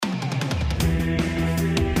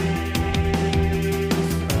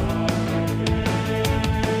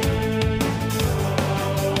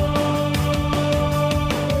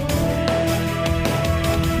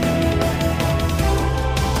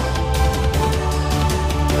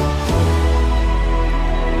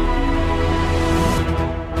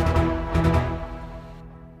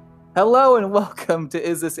Hello and welcome to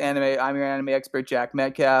Is This Anime? I'm your anime expert, Jack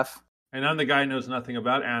Metcalf. And I'm the guy who knows nothing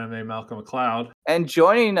about anime, Malcolm McLeod. And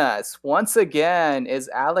joining us once again is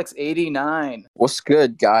Alex89. What's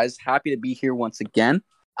good, guys? Happy to be here once again.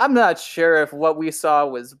 I'm not sure if what we saw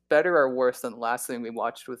was better or worse than the last thing we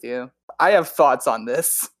watched with you. I have thoughts on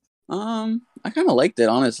this. I kind of liked it,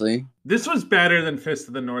 honestly. This was better than Fist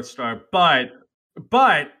of the North Star, but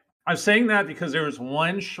I'm saying that because there was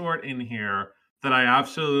one short in here that I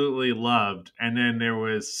absolutely loved, and then there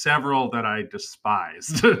was several that I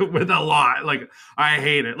despised with a lot. Like, I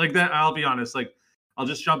hate it. Like that, I'll be honest, like I'll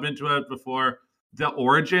just jump into it before the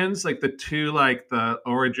Origins, like the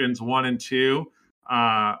Origins 1 and 2,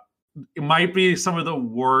 it might be some of the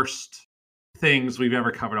worst things we've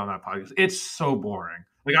ever covered on that podcast. It's so boring.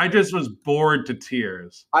 Like, I just was bored to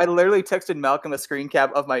tears. I literally texted Malcolm a screen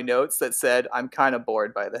cap of my notes that said, I'm kind of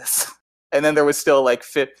bored by this. And then there was still like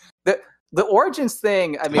the Origins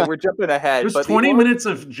thing, I mean, we're jumping ahead. There's but 20 minutes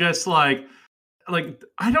of just like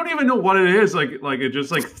I don't even know what it is. Like it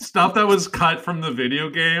just like stuff that was cut from the video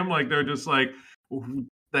game. Like they're just like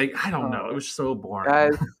I don't know. It was so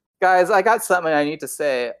boring. Guys, I got something I need to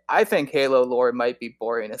say. I think Halo lore might be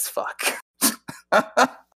boring as fuck.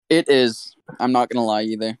 It is. I'm not gonna lie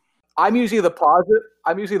either. I'm usually the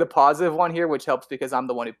positive one here, which helps because I'm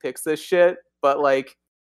the one who picks this shit. But like,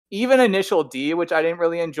 even Initial D, which I didn't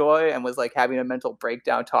really enjoy and was like having a mental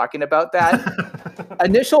breakdown talking about that.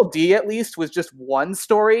 Initial D, at least, was just one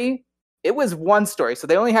story. It was one story, so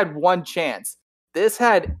they only had one chance. This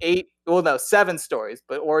had 7 stories,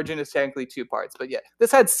 but Origin is technically 2 parts. But yeah,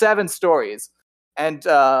 this had 7 stories. And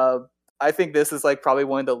I think this is like probably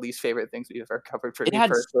one of the least favorite things we've ever covered for me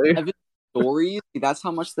personally. 7 stories? That's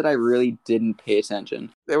how much that I really didn't pay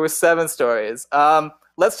attention. There were 7 stories.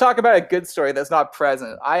 Let's talk about a good story that's not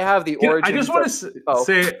present. I have the Origin. I just want to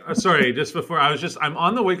say, sorry, just before I'm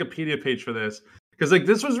on the Wikipedia page for this because like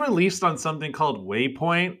this was released on something called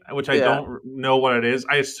Waypoint, which I don't know what it is.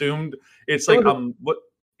 I assumed it's like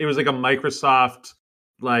it was like a Microsoft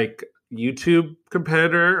like YouTube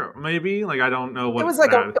competitor, maybe. Like I don't know what it was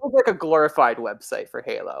like a glorified website for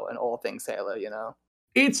Halo and all things Halo, you know.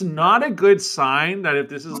 It's not a good sign that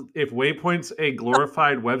if Waypoint's a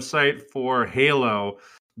glorified website for Halo,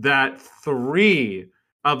 that 3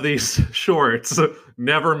 of these shorts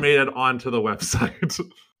never made it onto the website.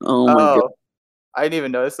 Oh my god. I didn't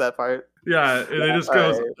even notice that part. Yeah, it just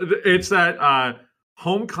goes. Right. It's that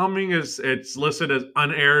Homecoming it's listed as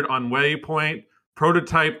unaired on Waypoint,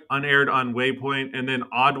 Prototype unaired on Waypoint, and then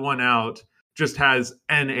Odd One Out just has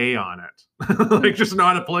NA on it, like just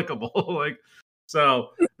not applicable. Like. So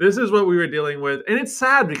this is what we were dealing with, and it's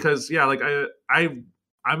sad because like I'm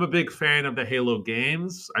a big fan of the Halo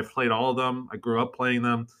games. I've played all of them. I grew up playing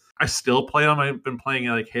them. I still play them. I've been playing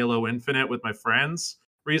like Halo Infinite with my friends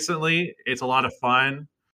recently. It's a lot of fun.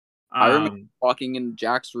 I remember walking in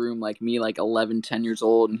Jack's room, like me, like 11, 10 years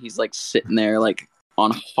old, and he's like sitting there, like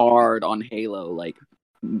on Halo, like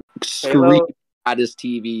screaming at his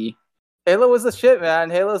TV. Halo was the shit,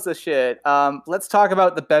 man. Halo's the shit. Let's talk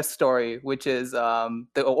about the best story, which is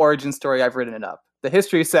the origin story. I've written it up. The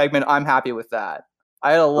history segment, I'm happy with that.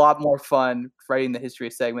 I had a lot more fun writing the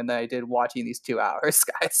history segment than I did watching these 2 hours,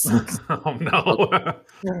 guys. Oh, no.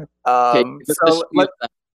 So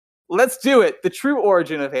let's do it. The true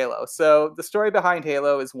origin of Halo. So the story behind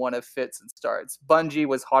Halo is one of fits and starts. Bungie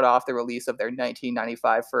was hot off the release of their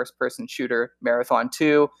 1995 first-person shooter, Marathon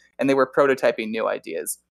 2, and they were prototyping new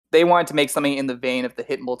ideas. They wanted to make something in the vein of the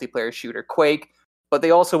hit multiplayer shooter Quake, but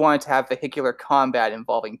they also wanted to have vehicular combat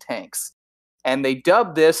involving tanks. And they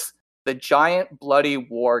dubbed this the Giant Bloody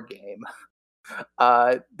War Game.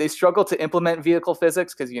 They struggled to implement vehicle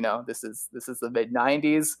physics because, this is the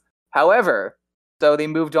mid-90s. However, so they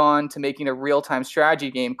moved on to making a real-time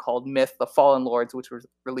strategy game called Myth: The Fallen Lords, which was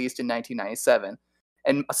released in 1997.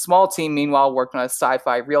 And a small team, meanwhile, worked on a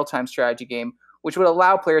sci-fi real-time strategy game which would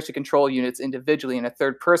allow players to control units individually in a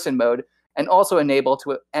third-person mode and also enable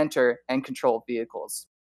to enter and control vehicles.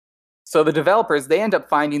 So the developers, they end up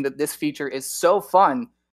finding that this feature is so fun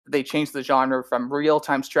that they changed the genre from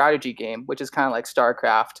real-time strategy game, which is kind of like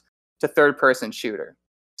StarCraft, to third-person shooter.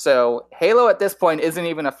 So Halo at this point isn't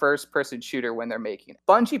even a first-person shooter when they're making it.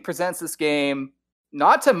 Bungie presents this game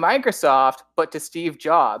not to Microsoft, but to Steve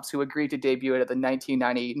Jobs, who agreed to debut it at the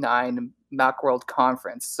 1999 Macworld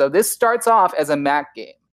Conference. So this starts off as a Mac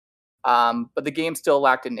game, but the game still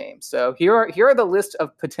lacked a name. So here are the list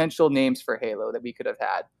of potential names for Halo that we could have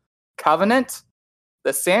had. Covenant,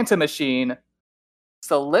 the Santa Machine,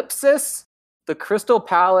 Solipsis, the Crystal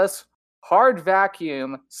Palace, Hard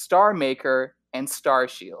Vacuum, Star Maker, and Star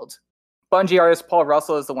Shield. Bungie artist Paul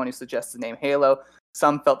Russell is the one who suggests the name Halo.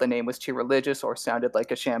 Some felt the name was too religious or sounded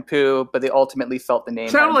like a shampoo, but they ultimately felt the name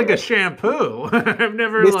sounded like a shampoo. I've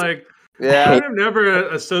never I've never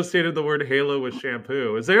associated the word Halo with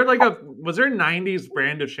shampoo. Is there like was there a 90s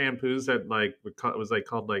brand of shampoos that like was like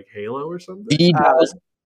called like Halo or something?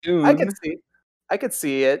 I could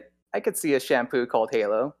see it. I could see a shampoo called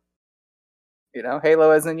Halo. You know,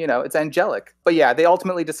 Halo as in, you know, it's angelic. But yeah, they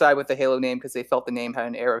ultimately decide with the Halo name because they felt the name had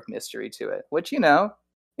an air of mystery to it, which, you know,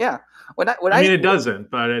 yeah. I mean, it doesn't,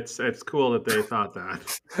 but it's cool that they thought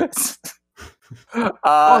that.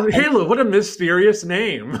 Halo, what a mysterious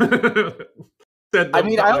name. Said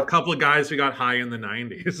a couple of guys who got high in the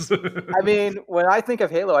 90s. I mean, when I think of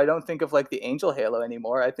Halo, I don't think of like the Angel Halo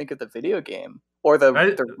anymore. I think of the video game or the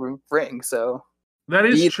ring. So that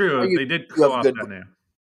is true. They did go off that name.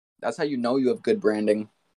 That's how you know you have good branding.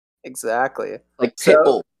 Exactly. Like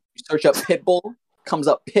Pitbull. You search up Pitbull, comes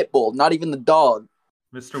up Pitbull, not even the dog.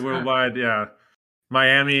 Mr. Worldwide, yeah.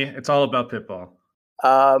 Miami, it's all about Pitbull.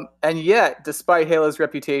 And yet, despite Halo's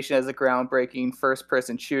reputation as a groundbreaking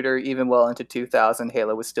first-person shooter, even well into 2000,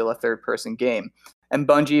 Halo was still a third-person game. And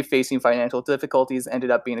Bungie, facing financial difficulties,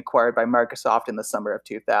 ended up being acquired by Microsoft in the summer of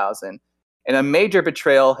 2000. In a major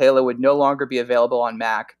betrayal, Halo would no longer be available on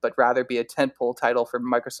Mac, but rather be a tentpole title for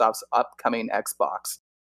Microsoft's upcoming Xbox.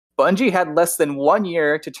 Bungie had less than 1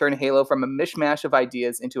 year to turn Halo from a mishmash of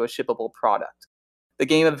ideas into a shippable product. The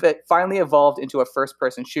game finally evolved into a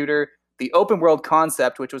first-person shooter. The open-world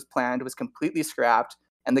concept, which was planned, was completely scrapped,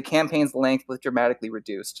 and the campaign's length was dramatically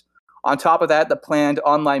reduced. On top of that, the planned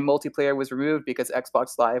online multiplayer was removed because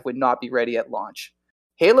Xbox Live would not be ready at launch.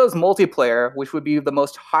 Halo's multiplayer, which would be the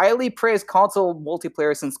most highly praised console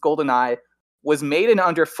multiplayer since GoldenEye, was made in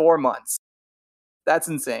under 4 months. That's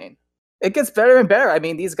insane. It gets better and better. I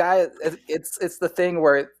mean, these guys, it's the thing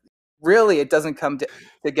where really it doesn't come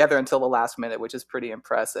together until the last minute, which is pretty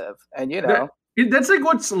impressive. And, you know. That's like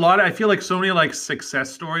what's a lot of, I feel like so many like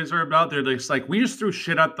success stories are about. They're just like, we just threw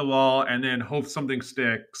shit at the wall and then hope something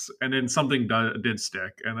sticks, and then something did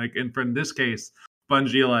stick. And like, in this case,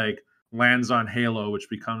 Bungie like lands on Halo, which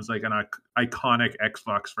becomes like an iconic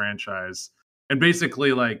Xbox franchise, and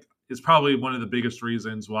basically like it's probably one of the biggest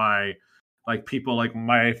reasons why like people like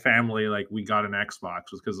my family, like we got an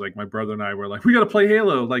Xbox was because like my brother and I were like, we got to play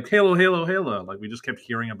Halo, like Halo. Like we just kept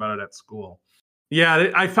hearing about it at school.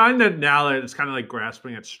 Yeah, I find that now that it's kind of like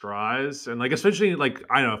grasping at straws, and like especially like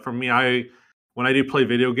I don't know, for me, when I do play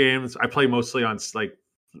video games, I play mostly on like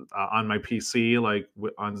on my PC, like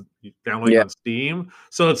on downloading on Steam.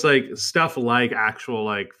 So it's like stuff like actual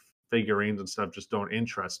like figurines and stuff just don't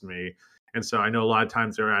interest me. And so I know a lot of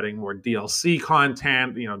times they're adding more DLC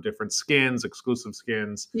content, you know, different skins, exclusive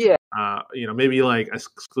skins. Yeah. You know, maybe like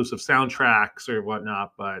exclusive soundtracks or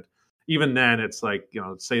whatnot, but even then, it's like, you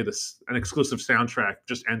know, say an exclusive soundtrack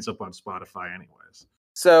just ends up on Spotify anyways.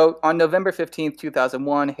 So on November 15th,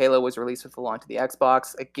 2001, Halo was released with the launch of the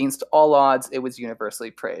Xbox. Against all odds, it was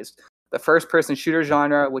universally praised. The first-person shooter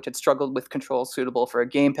genre, which had struggled with controls suitable for a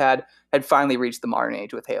gamepad, had finally reached the modern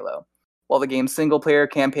age with Halo. While the game's single-player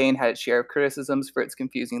campaign had its share of criticisms for its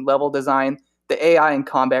confusing level design, the AI in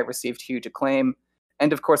combat received huge acclaim,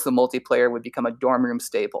 and of course the multiplayer would become a dorm room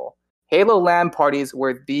staple. Halo LAN parties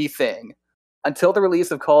were the thing. Until the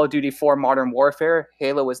release of Call of Duty 4 Modern Warfare,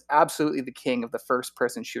 Halo was absolutely the king of the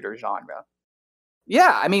first-person shooter genre.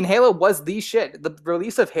 Yeah, I mean, Halo was the shit. The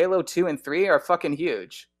release of Halo 2 and 3 are fucking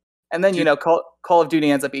huge. And then, you know, Call of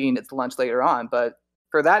Duty ends up eating its lunch later on. But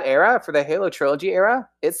for that era, for the Halo trilogy era,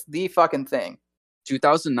 it's the fucking thing.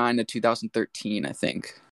 2009 to 2013, I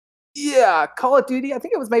think. Yeah, Call of Duty. I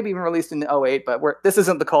think it was maybe even released in 2008, but this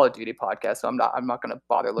isn't the Call of Duty podcast, so I'm not going to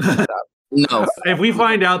bother looking it up. No. If we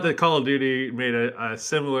find out that Call of Duty made a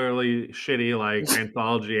similarly shitty like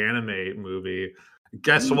anthology anime movie,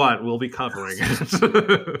 guess what? We'll be covering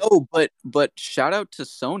it. Oh, but shout out to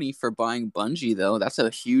Sony for buying Bungie though. That's a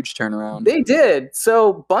huge turnaround. They did.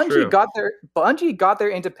 So Bungie got their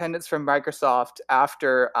independence from Microsoft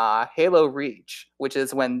after Halo Reach, which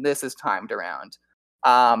is when this is timed around.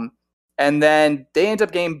 And then they end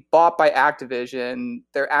up getting bought by Activision.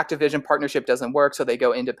 Their Activision partnership doesn't work, so they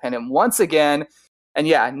go independent once again. And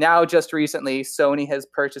yeah, now just recently, Sony has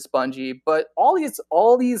purchased Bungie. But all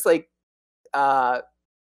these like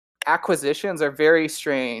acquisitions are very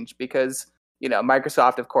strange because, you know,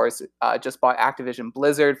 Microsoft, of course, just bought Activision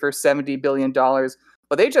Blizzard for $70 billion.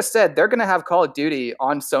 But they just said they're going to have Call of Duty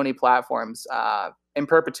on Sony platforms in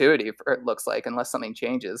perpetuity, it looks like, unless something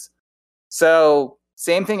changes. So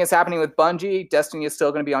same thing is happening with Bungie. Destiny is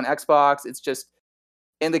still going to be on Xbox. It's just,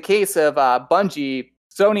 in the case of Bungie,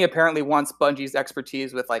 Sony apparently wants Bungie's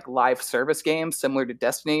expertise with like live service games similar to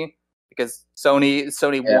Destiny, because Sony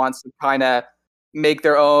wants to kind of make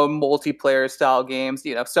their own multiplayer style games.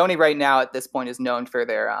 Sony right now at this point is known for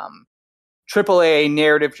their AAA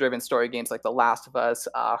narrative-driven story games like The Last of Us.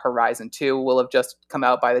 Horizon 2 will have just come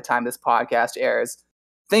out by the time this podcast airs.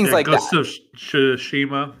 Things like Ghost that.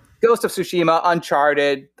 Ghost of Tsushima,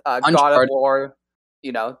 Uncharted, God of War.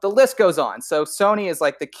 The list goes on. So Sony is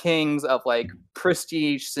like the kings of like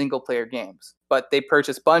prestige single-player games, but they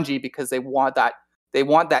purchased Bungie because they want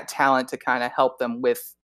that talent to kind of help them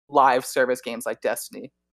with live service games like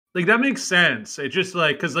Destiny. Like that makes sense. It just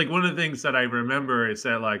like because like one of the things that I remember is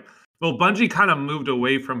that like. Well, Bungie kind of moved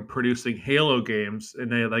away from producing Halo games,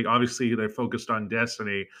 and they like obviously they're focused on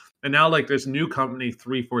Destiny. And now like this new company,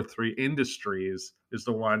 343 Industries, is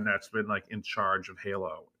the one that's been like in charge of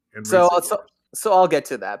Halo. So I'll get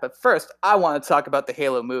to that, but first I want to talk about the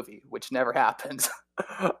Halo movie, which never happened.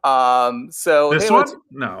 So this Halo one,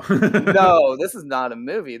 no, no, this is not a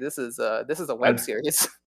movie. This is a web series.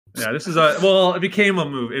 Yeah, this is it became a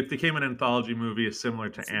movie. It became an anthology movie similar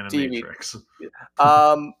to Animatrix.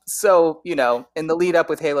 So, in the lead up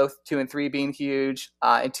with Halo 2 and 3 being huge,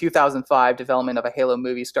 in 2005, development of a Halo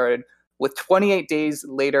movie started with 28 Days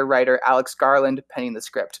Later writer Alex Garland penning the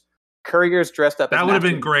script. Couriers dressed up that would have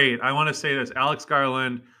been great. I want to say this. Alex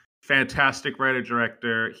Garland, fantastic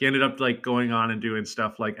writer-director. He ended up like going on and doing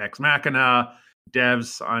stuff like Ex Machina,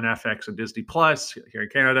 devs on FX and Disney Plus here in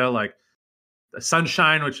Canada, like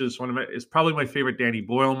Sunshine, which is is probably my favorite Danny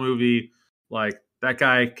Boyle movie. Like that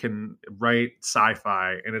guy can write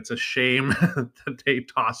sci-fi, and it's a shame that they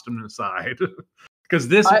tossed him aside because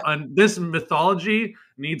this mythology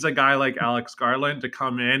needs a guy like Alex Garland to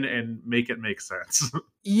come in and make it make sense.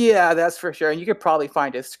 Yeah, that's for sure. And you could probably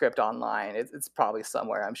find his script online. It's probably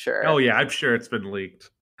somewhere, I'm sure. Oh yeah, I'm sure it's been leaked.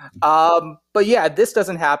 But yeah, this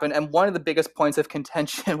doesn't happen. And one of the biggest points of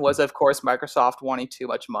contention was, of course, Microsoft wanting too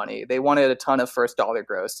much money. They wanted a ton of first dollar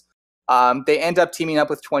gross. They end up teaming up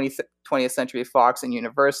with 20th Century Fox and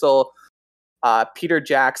Universal. Peter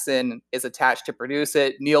Jackson is attached to produce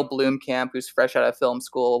it. Neil Blomkamp, who's fresh out of film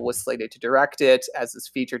school, was slated to direct it as his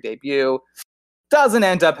feature debut. Doesn't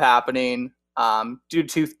end up happening. Due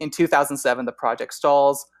to in 2007, the project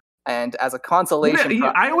stalls. And as a consolation,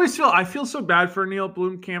 I feel so bad for Neil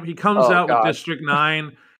Blomkamp. He comes out with District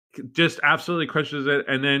 9, just absolutely crushes it,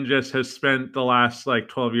 and then just has spent the last like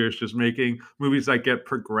 12 years just making movies that get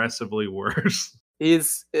progressively worse.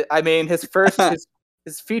 His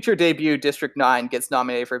feature debut, District 9, gets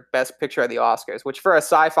nominated for Best Picture at the Oscars, which for a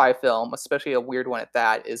sci-fi film, especially a weird one at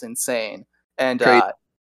that, is insane. And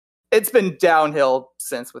it's been downhill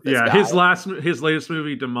since with this guy. His latest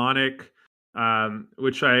movie, Demonic,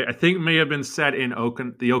 which I think may have been set in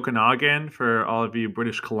the Okanagan for all of you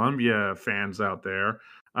British Columbia fans out there,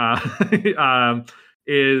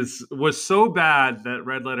 was so bad that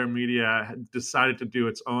Red Letter Media decided to do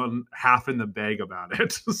its own half in the bag about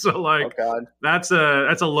it. So like, that's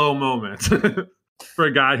a low moment for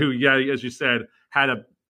a guy who, as you said, had a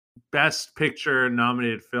Best Picture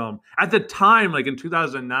nominated film at the time. Like in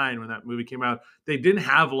 2009 when that movie came out, they didn't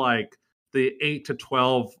have like the 8 to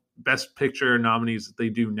 12 Best Picture nominees that they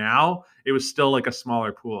do now. It was still like a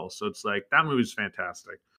smaller pool, so it's like that movie's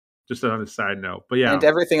fantastic. Just on a side note, but yeah, and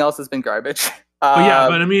everything else has been garbage.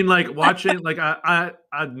 But I mean, like watching like a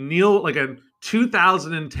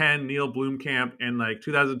 2010 Neil Blomkamp and like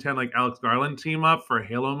 2010 like Alex Garland team up for a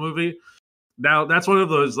Halo movie. Now that's one of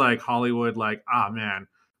those like Hollywood like, man,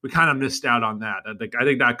 we kind of missed out on that. I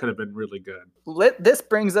think that could have been really good. This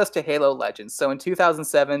brings us to Halo Legends. So in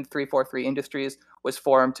 2007, 343 Industries was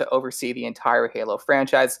formed to oversee the entire Halo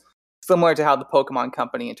franchise, similar to how the Pokemon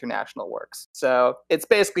Company International works. So it's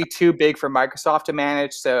basically too big for Microsoft to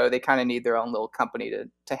manage, so they kind of need their own little company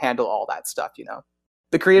to handle all that stuff,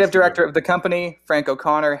 The creative director of the company, Frank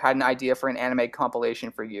O'Connor, had an idea for an anime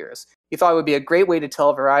compilation for years. He thought it would be a great way to tell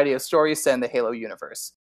a variety of stories set in the Halo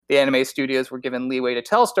universe. The anime studios were given leeway to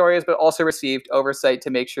tell stories, but also received oversight to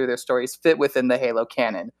make sure their stories fit within the Halo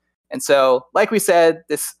canon. And so, like we said,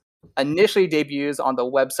 this initially debuts on the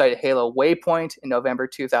website Halo Waypoint in November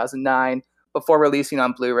 2009, before releasing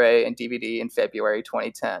on Blu-ray and DVD in February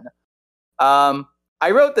 2010.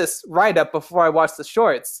 I wrote this write-up before I watched the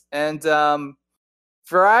shorts, and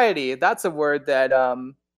variety, that's a word that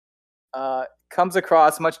comes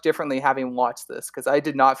across much differently having watched this, because I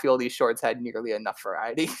did not feel these shorts had nearly enough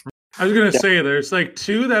variety. I was going to say, there's like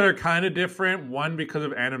two that are kind of different, one because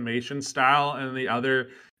of animation style, and the other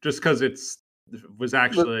just because was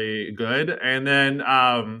actually good. And then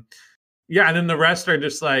and then the rest are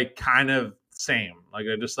just like kind of same. Like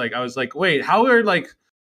I was like, wait, how are like,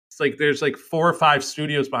 it's like there's like 4 or 5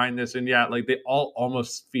 studios behind this, and like they all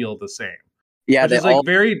almost feel the same. Yeah, which is like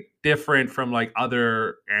very different from like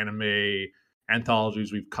other anime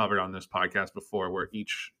anthologies we've covered on this podcast before, where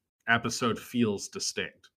each episode feels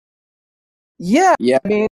distinct. Yeah. I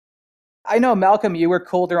mean, I know, Malcolm, you were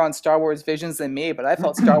colder on Star Wars Visions than me, but I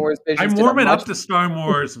felt Star Wars Visions. I'm warming up to Star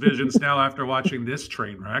Wars Visions now after watching this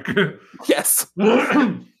train wreck. Yes.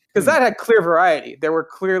 Because that had clear variety. There were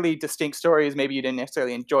clearly distinct stories. Maybe you didn't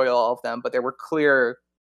necessarily enjoy all of them, but there were clear.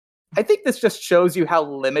 I think this just shows you how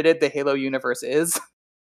limited the Halo universe is.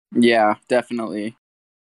 Yeah, definitely.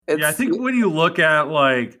 I think when you look at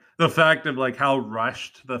like the fact of like how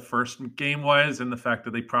rushed the first game was, and the fact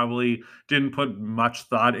that they probably didn't put much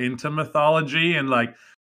thought into mythology, and like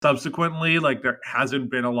subsequently like there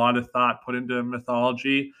hasn't been a lot of thought put into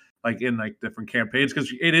mythology like in like different campaigns,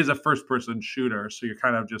 because it is a first person shooter, so you're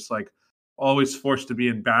kind of just like always forced to be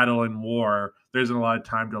in battle and war. There isn't a lot of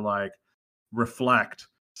time to like reflect,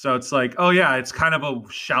 so it's like, oh yeah, it's kind of a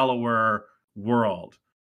shallower world.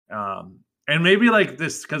 And maybe like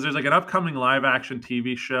this, because there's like an upcoming live action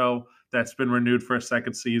TV show that's been renewed for a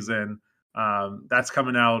second season. That's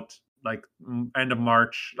coming out like end of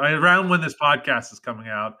March, around when this podcast is coming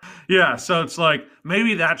out. Yeah, so it's like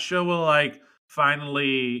maybe that show will like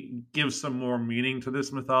finally give some more meaning to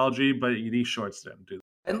this mythology, but these shorts didn't do that.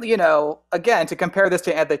 And you know, again, to compare this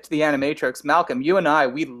to the Animatrix, Malcolm, you and I,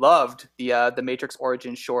 we loved the Matrix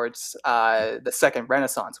Origins shorts, the Second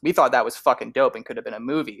Renaissance. We thought that was fucking dope and could have been a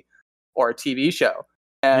movie or a TV show.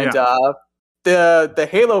 And the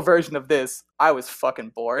Halo version of this, I was fucking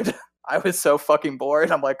bored. I was so fucking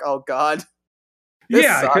bored. I'm like, oh god.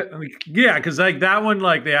 Because like that one,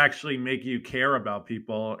 like they actually make you care about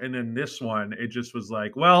people, and then this one, it just was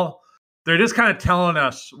like, well, they're just kind of telling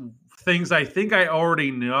us things I think I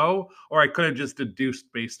already know, or I could have just deduced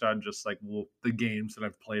based on just like the games that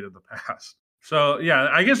I've played in the past. So yeah,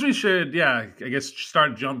 I guess we should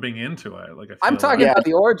start jumping into it. Like I'm talking about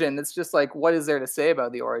the origin. It's just like, what is there to say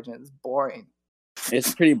about the origin? It's boring.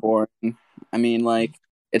 It's pretty boring. I mean, like,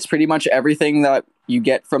 it's pretty much everything that you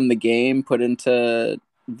get from the game put into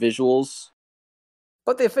visuals.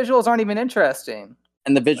 But the visuals aren't even interesting.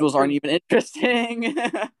 And the visuals aren't even interesting.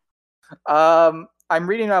 I'm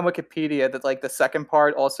reading on Wikipedia that like the second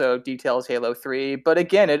part also details Halo 3, but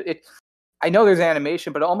again, it I know there's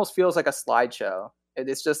animation, but it almost feels like a slideshow.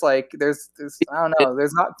 It's just like there's I don't know,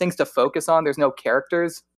 there's not things to focus on. There's no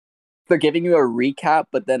characters. They're giving you a recap,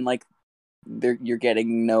 but then like you're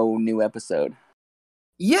getting no new episode.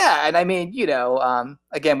 Yeah, and I mean, you know,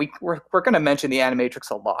 again, we're going to mention the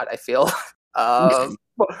Animatrix a lot, I feel.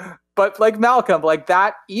 But like Malcolm, like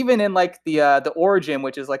that, even in like the origin,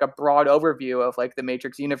 which is like a broad overview of like the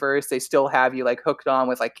Matrix universe, they still have you like hooked on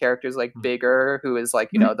with like characters like Bigger, who is like,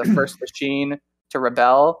 you know, the first machine to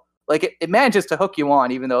rebel. Like it manages to hook you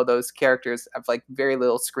on, even though those characters have like very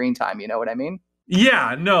little screen time. You know what I mean?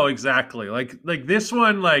 Yeah, no, exactly. Like this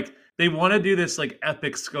one, like they want to do this like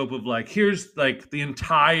epic scope of like, here's like the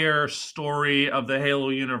entire story of the Halo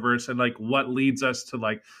universe and like what leads us to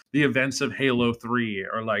like the events of Halo 3,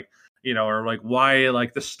 or like, you know, or like why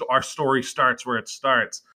like our story starts where it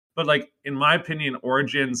starts. But like in my opinion,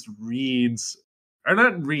 Origins but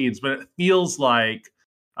it feels like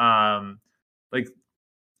how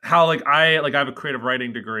like I have a creative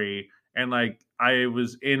writing degree, and like I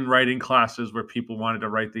was in writing classes where people wanted to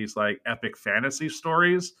write these like epic fantasy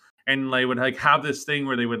stories, and they would like have this thing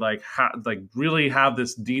where they would like really have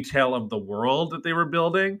this detail of the world that they were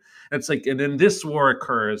building. It's like, and then this war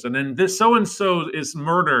occurs, and then this so and so is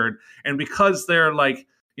murdered, and because they're like,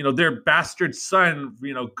 you know, their bastard son,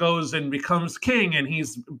 you know, goes and becomes king, and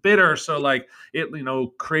he's bitter, so like it, you know,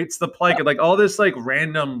 creates the plague, and like all this like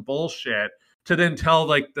random bullshit to then tell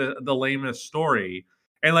like the lamest story.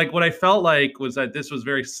 And like what I felt like was that this was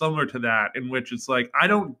very similar to that, in which it's like, I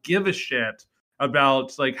don't give a shit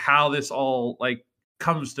about like how this all like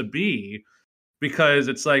comes to be, because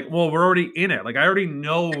it's like, well, we're already in it. Like I already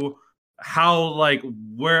know how like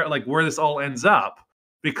where this all ends up,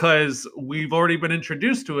 because we've already been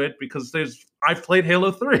introduced to it, because I've played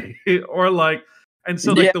Halo 3 or like, and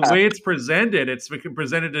so like the way it's presented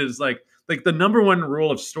as like the number one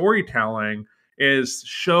rule of storytelling is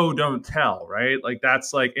show, don't tell, right? Like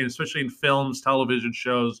that's like, and especially in films, television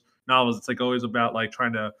shows, novels, it's like always about like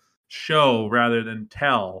trying to show rather than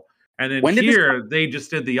tell. And then here they just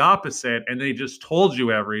did the opposite, and they just told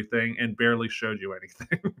you everything and barely showed you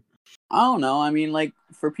anything. I don't know. I mean, like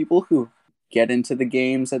for people who get into the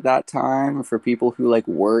games at that time, or for people who like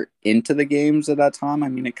were into the games at that time, I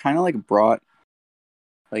mean, it kind of like brought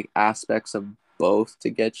like aspects of both to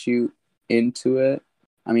get you into it.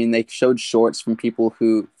 I mean, they showed shorts from people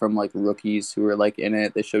from like rookies who were like in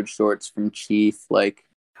it. They showed shorts from Chief, like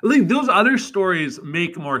I think those other stories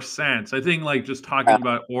make more sense. I think like just talking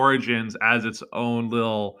about Origins as its own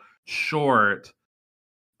little short,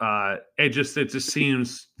 it just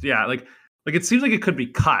seems like it seems like it could be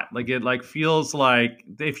cut. Like it like feels like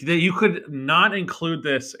if you could not include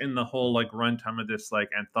this in the whole like runtime of this like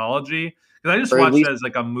anthology, because I just watched it as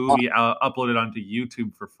like a movie uploaded onto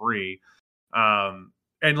YouTube for free,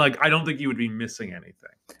 and like I don't think you would be missing anything.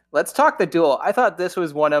 Let's talk the duel. I thought this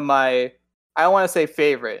was one of my, I don't want to say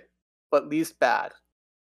favorite, but least bad.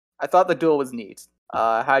 I thought the duel was neat.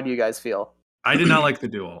 How do you guys feel? I did not like the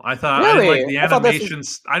duel. I thought really? I didn't like the animation.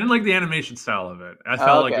 I didn't like the animation style of it. I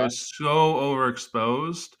felt like it was so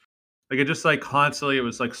overexposed. Like it just like constantly, it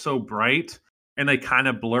was like so bright and like kind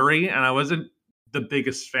of blurry. And I wasn't the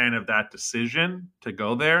biggest fan of that decision to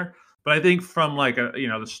go there. But I think from like a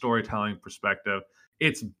the storytelling perspective,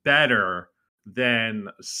 it's better than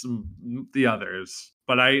the others.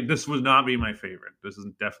 But this would not be my favorite. This is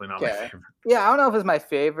definitely not my favorite. Yeah, I don't know if it's my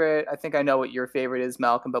favorite. I think I know what your favorite is,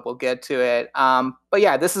 Malcolm, but we'll get to it. But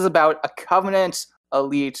yeah, this is about a Covenant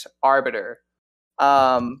elite arbiter.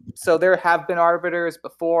 So there have been arbiters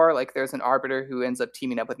before. Like there's an arbiter who ends up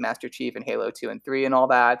teaming up with Master Chief in Halo 2 and 3 and all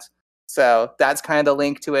that. So that's kind of the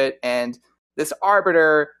link to it. And this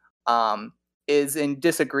arbiter is in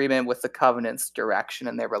disagreement with the Covenant's direction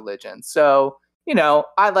and their religion. So,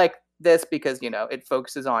 I like this because, it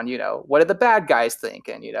focuses on, what do the bad guys think?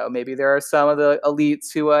 And, maybe there are some of the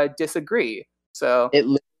elites who disagree. So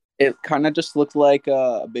it kind of just looked like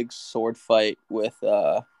a big sword fight with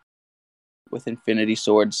infinity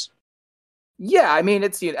swords. Yeah, I mean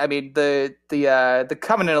the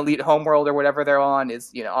Covenant Elite homeworld or whatever they're on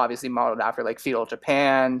is obviously modeled after like feudal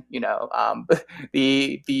Japan.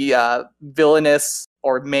 The villainous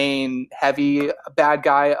or main heavy bad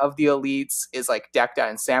guy of the elites is like decked out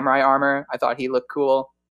in samurai armor. I thought he looked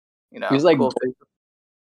cool. He's like cool.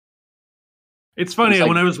 It's funny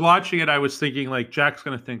when I was watching it, I was thinking like Jack's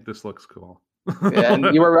gonna think this looks cool. Yeah,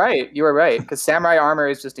 and you were right. Because samurai armor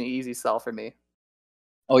is just an easy sell for me.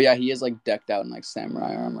 Oh yeah, he is like decked out in like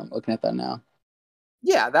samurai armor. I'm looking at that now.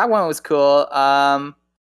 Yeah, that one was cool.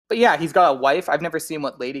 But yeah, he's got a wife. I've never seen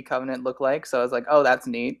what Lady Covenant looked like, so I was like, oh, that's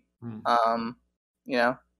neat.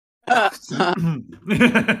 That's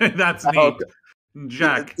neat.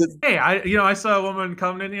 Jack. Hey, I saw a woman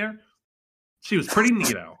coming in here. She was pretty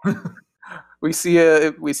neato. We see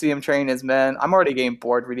him train his men. I'm already getting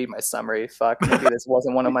bored reading my summary. Fuck, maybe this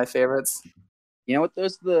wasn't one of my favorites. You know what?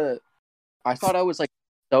 I thought I was like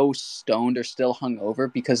so stoned or still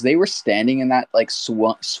hungover because they were standing in that like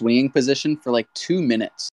swinging position for like 2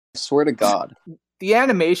 minutes. I swear to God. The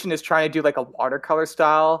animation is trying to do like a watercolor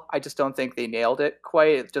style. I just don't think they nailed it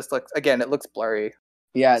quite. It just looks, again, it looks blurry.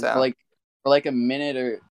 Yeah, so. Like for like a minute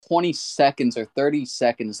or 20 seconds or 30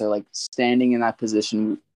 seconds, they're like standing in that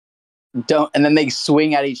position. And then they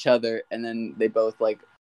swing at each other, and then they both like.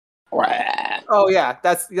 Oh yeah,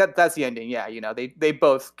 that's the ending. Yeah, they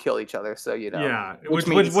both kill each other. So Yeah, which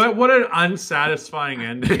what an unsatisfying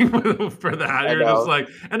ending for that. You're just like,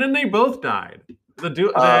 and then they both died.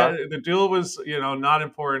 The duel was not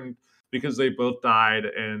important because they both died,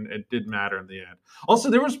 and it didn't matter in the end. Also,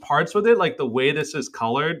 there was parts with it like the way this is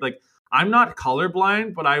colored, like. I'm not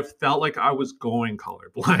colorblind, but I felt like I was going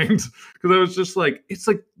colorblind because I was just like, it's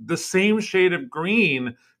like the same shade of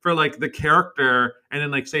green for like the character, and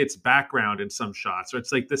then like say it's background in some shots, or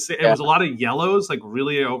it's like this. It was a lot of yellows, like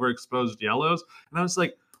really overexposed yellows, and I was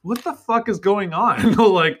like, what the fuck is going on?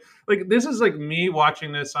 like this is like me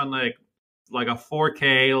watching this on like a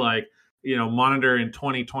 4K monitor in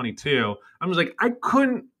 2022. I'm just like, I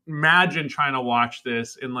couldn't imagine trying to watch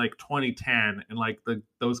this in like 2010 and like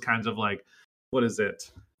those kinds of like, what is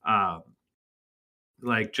it?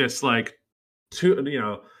 Like just like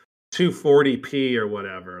 240p or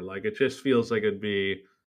whatever. Like it just feels like it'd be.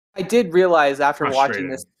 I did realize after watching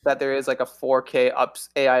this that there is like a 4K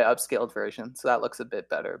AI upscaled version, so that looks a bit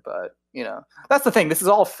better. But that's the thing. This is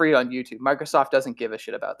all free on YouTube. Microsoft doesn't give a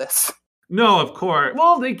shit about this. No, of course.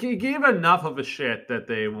 Well, they gave enough of a shit that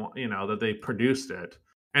they that they produced it.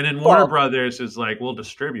 And then Warner Brothers is like, we'll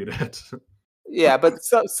distribute it. Yeah, but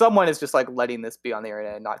someone is just like letting this be on the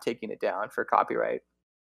internet and not taking it down for copyright,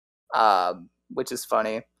 which is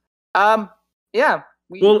funny. Yeah.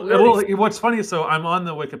 What's funny is, so I'm on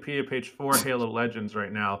the Wikipedia page for Halo Legends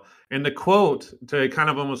right now, and the quote to kind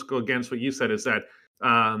of almost go against what you said is that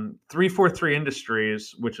 343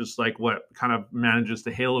 Industries, which is like what kind of manages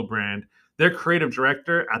the Halo brand, their creative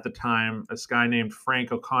director at the time, this guy named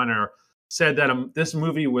Frank O'Connor, said that this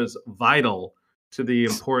movie was vital to the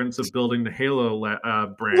importance of building the Halo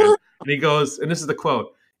brand. And he goes, and this is the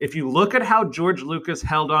quote, if you look at how George Lucas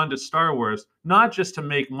held on to Star Wars, not just to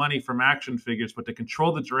make money from action figures, but to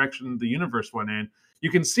control the direction the universe went in, you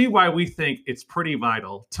can see why we think it's pretty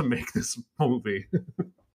vital to make this movie.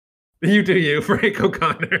 You do you, Frank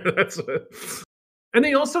O'Connor. That's it. And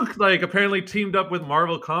they also like apparently teamed up with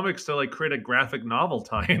Marvel Comics to like create a graphic novel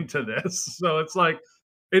tie into this. So it's like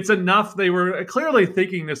it's enough. They were clearly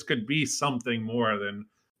thinking this could be something more than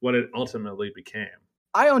what it ultimately became.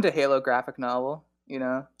 I owned a Halo graphic novel, you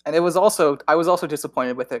know, and I was also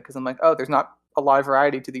disappointed with it because I'm like, oh, there's not a lot of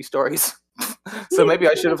variety to these stories. So maybe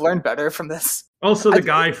I should have learned better from this. Also, the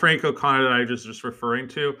guy, Frank O'Connor, that I was just referring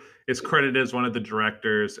to, is credited as one of the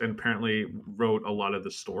directors and apparently wrote a lot of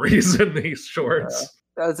the stories in these shorts.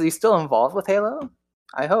 Is he still involved with Halo?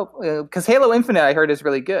 I hope. Because Halo Infinite, I heard, is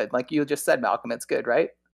really good. Like you just said, Malcolm, it's good, right?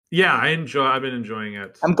 Yeah, I've been enjoying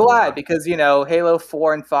it. I'm glad because, you know, Halo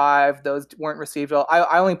 4 and 5, those weren't received well.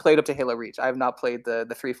 I only played up to Halo Reach. I have not played the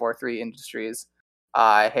 343 Industries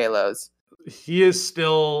Halos. He is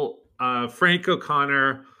still Frank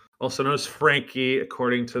O'Connor, also known as Frankie,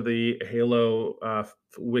 according to the Halo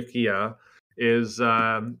Wikia, is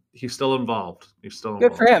he's still involved. He's still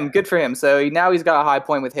involved. Good for him. So now he's got a high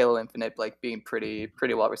point with Halo Infinite, like being pretty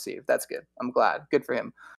well received. That's good. I'm glad. Good for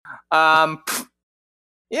him.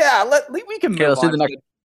 Yeah, we can move on.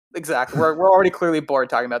 Exactly. We're already clearly bored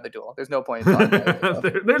talking about the duel. There's no point in talking about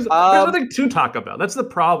it. There's nothing to talk about. That's the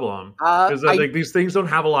problem. Is that like these things don't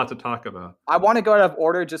have a lot to talk about. I want to go out of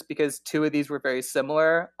order just because two of these were very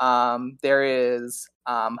similar. There is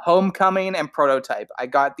Homecoming and Prototype. I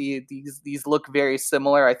got these look very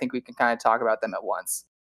similar. I think we can kind of talk about them at once.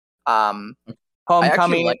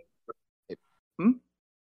 Homecoming.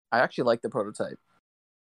 I actually like the Prototype.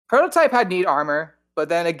 Prototype had neat armor, but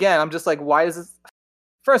then again, I'm just like, why is this?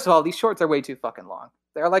 First of all, these shorts are way too fucking long.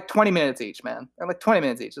 They're like 20 minutes each, man. They're like 20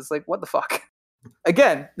 minutes each. It's like, what the fuck?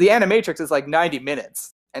 Again, the Animatrix is like 90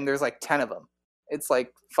 minutes, and there's like 10 of them. It's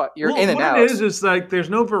like, fuck, you're in and out. What it is like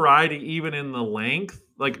there's no variety even in the length.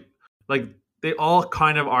 Like they all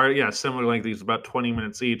kind of are, similar length. These about 20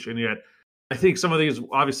 minutes each, and yet I think some of these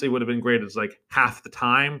obviously would have been great as like half the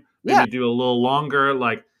time. Maybe do a little longer,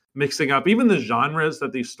 like mixing up even the genres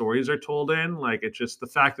that these stories are told in. Like it's just the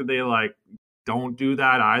fact that they like don't do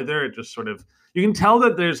that either. It just sort of, you can tell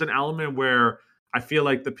that there's an element where I feel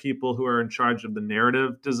like the people who are in charge of the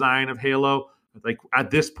narrative design of Halo, like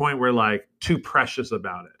at this point, we're like too precious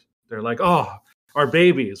about it. They're like, oh, our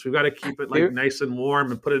babies, we've got to keep it like nice and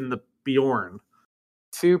warm and put it in the Bjorn.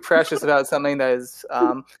 Too precious about something that is,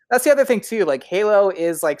 that's the other thing too. Like Halo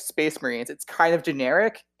is like Space Marines. It's kind of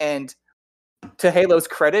generic, and to Halo's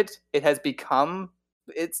credit, it has become,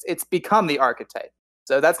 it's become the archetype.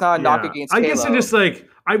 So that's not a knock against Halo. I guess it just like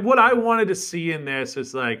what I wanted to see in this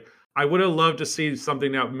is like I would have loved to see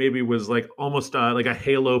something that maybe was like almost like a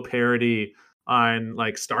Halo parody on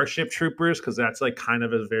like Starship Troopers, because that's like kind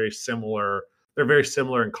of a very similar. They're very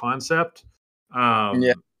similar in concept.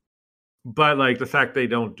 But like the fact they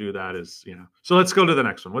don't do that is, you know. So let's go to the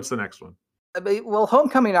next one. What's the next one? Well,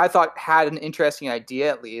 Homecoming I thought had an interesting idea,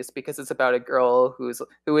 at least because it's about a girl who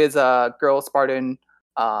is a girl Spartan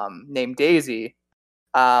named Daisy.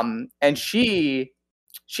 And she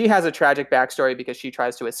has a tragic backstory because she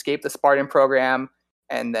tries to escape the Spartan program,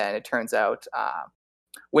 and then it turns out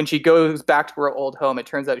when she goes back to her old home, it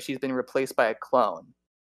turns out she's been replaced by a clone.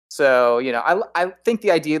 So, you know, I think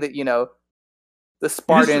the idea that, you know, the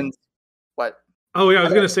Spartans what? Oh yeah, I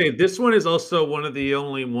was gonna say this one is also one of the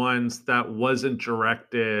only ones that wasn't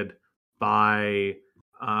directed by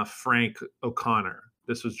Frank O'Connor.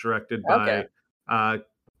 This was directed by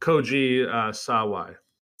Koji Sawai.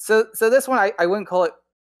 So this one, I wouldn't call it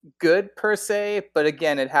good per se, but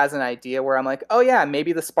again, it has an idea where I'm like, oh yeah,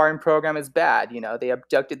 maybe the Spartan program is bad. You know, they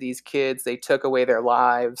abducted these kids, they took away their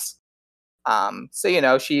lives. So you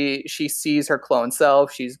know, she sees her clone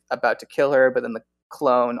self. She's about to kill her, but then the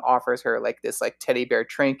clone offers her like this like teddy bear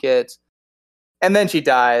trinket, and then she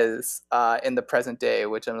dies in the present day.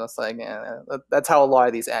 Which I'm just like, that's how a lot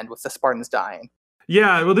of these end, with the Spartans dying.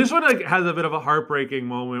 Yeah, well, this one like has a bit of a heartbreaking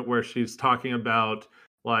moment where she's talking about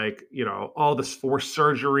like, you know, all this forced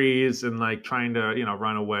surgeries and like trying to, you know,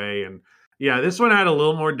 run away. And yeah, this one had a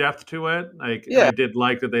little more depth to it. Like I did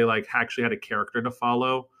like that they like actually had a character to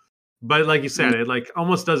follow. But like you said, it like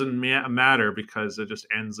almost doesn't matter because it just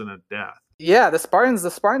ends in a death. Yeah, the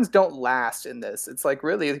Spartans don't last in this. It's like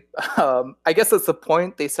really, I guess that's the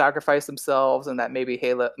point. They sacrifice themselves, and that maybe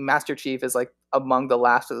Master Chief is like among the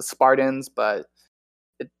last of the Spartans, but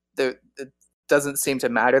it doesn't seem to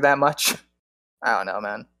matter that much. I don't know,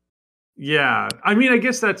 man. Yeah, I mean, I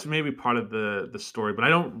guess that's maybe part of the story, but I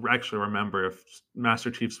don't actually remember if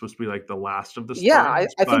Master Chief's supposed to be like the last of the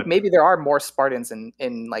Spartans. I think maybe there are more Spartans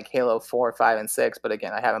in like Halo 4, 5, and 6, but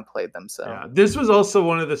again, I haven't played them, so. Yeah, this was also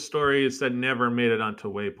one of the stories that never made it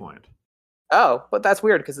onto Waypoint. Oh, but that's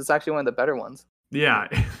weird because it's actually one of the better ones. Yeah.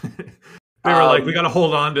 They were like, we got to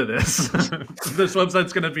hold on to this. This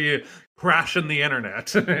website's going to be crashing the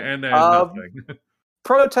internet, and there's nothing.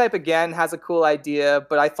 Prototype, again, has a cool idea,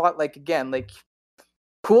 but I thought, like, again, like,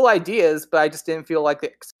 cool ideas, but I just didn't feel like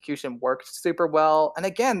the execution worked super well. And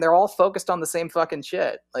again, they're all focused on the same fucking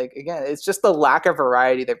shit. Like, again, it's just the lack of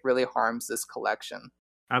variety that really harms this collection.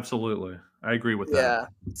 Absolutely. I agree with that.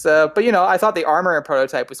 Yeah. So, but, you know, I thought the armor in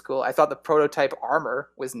Prototype was cool. I thought the Prototype armor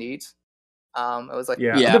was neat. It was like,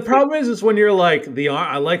 yeah. The problem is when you're like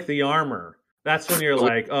I like the armor. That's when you're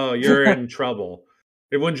like, oh, you're in trouble.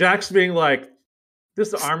 When Jack's being like,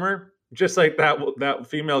 this armor, just like that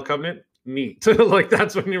female Covenant, neat. Like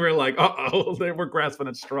that's when you were like, they were grasping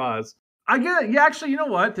at straws. I get it. Yeah, actually, you know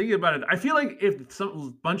what? Thinking about it, I feel like if a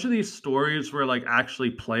bunch of these stories were like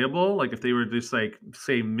actually playable, like if they were just like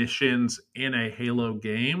say missions in a Halo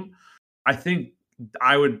game, I think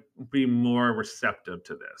I would be more receptive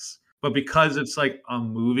to this. But because it's like a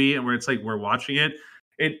movie and where it's like we're watching it,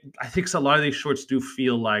 I think a lot of these shorts do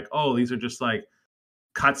feel like, oh, these are just like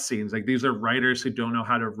cutscenes. Like these are writers who don't know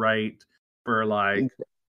how to write for like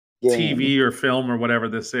TV or film or whatever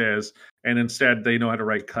this is, and instead they know how to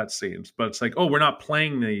write cutscenes. But it's like, oh, we're not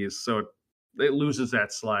playing these, so it loses that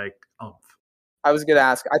like oomph. I was gonna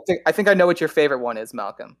ask. I think I know what your favorite one is,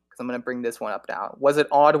 Malcolm, because I'm gonna bring this one up now. Was it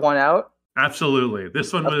Odd One Out? Absolutely.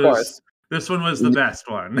 This one was the best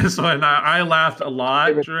one. This one I laughed a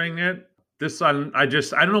lot during it. This one I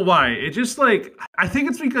don't know why. It just like I think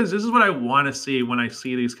it's because this is what I want to see when I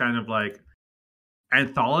see these kind of like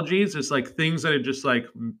anthologies. It's like things that are just like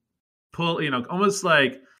pull, almost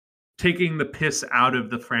like taking the piss out of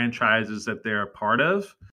the franchises that they're a part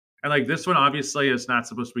of. And like this one obviously is not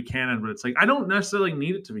supposed to be canon, but it's like I don't necessarily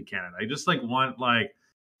need it to be canon. I just like want like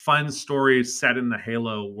fun stories set in the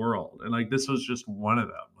Halo world. And like this was just one of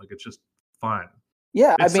them. Like it's just fun.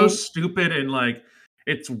 Yeah, it's so stupid and like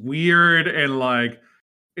it's weird and like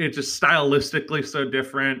it's just stylistically so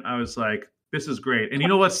different. I was like, this is great. And you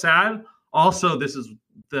know what's sad? Also, this is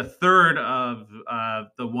the third of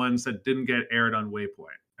the ones that didn't get aired on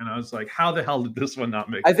Waypoint. And I was like, how the hell did this one not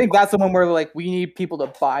make it? I think that's the one where like we need people to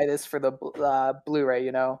buy this for the Blu-ray,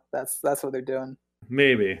 That's what they're doing.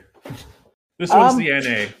 Maybe. This one's the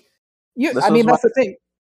NA. That's the thing.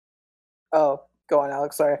 Oh, go on,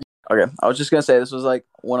 Alex. Sorry. Okay, I was just gonna say this was like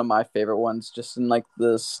one of my favorite ones, just in like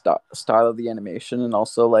the style of the animation, and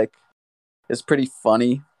also like it's pretty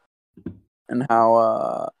funny, and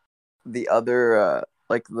how the other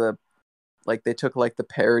they took like the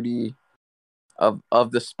parody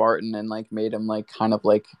of the Spartan and like made him like kind of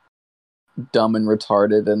like dumb and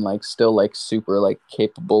retarded and like still like super like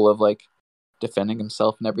capable of like defending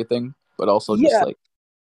himself and everything, but also just like.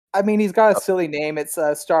 I mean, he's got a silly name. It's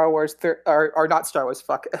Star Wars, or not Star Wars.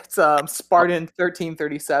 Fuck, it's Spartan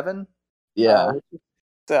 1337. Yeah.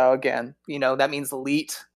 So again, that means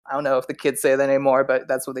elite. I don't know if the kids say that anymore, but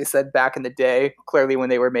that's what they said back in the day. Clearly, when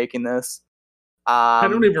they were making this. I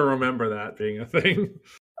don't even remember that being a thing.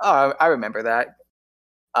 Oh, I remember that.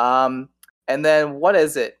 And then what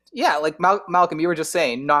is it? Yeah, like Malcolm, you were just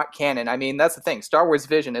saying, not canon. I mean, that's the thing. Star Wars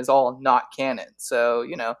Vision is all not canon. So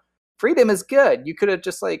freedom is good. You could have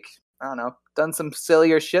just like, I don't know, done some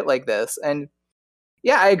sillier shit like this. And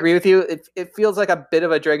yeah, I agree with you. It feels like a bit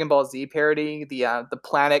of a Dragon Ball Z parody. The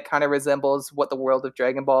planet kind of resembles what the world of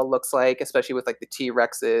Dragon Ball looks like, especially with like the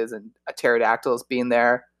T-Rexes and pterodactyls being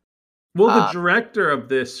there. Well, the director of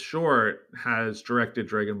this short has directed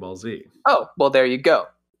Dragon Ball Z. Oh, well, there you go.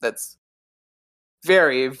 That's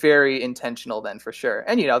very, very intentional then for sure.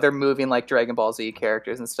 And, they're moving like Dragon Ball Z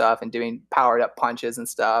characters and stuff and doing powered up punches and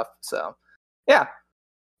stuff. So, yeah,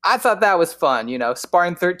 I thought that was fun.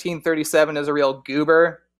 Spartan 1337 is a real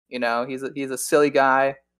goober. He's a silly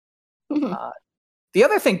guy. The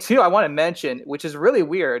other thing, too, I want to mention, which is really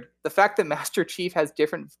weird, the fact that Master Chief has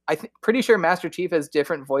pretty sure Master Chief has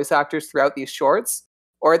different voice actors throughout these shorts,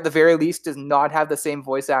 or at the very least does not have the same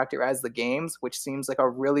voice actor as the games, which seems like a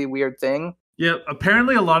really weird thing. Yeah,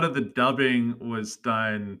 apparently a lot of the dubbing was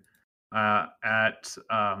done at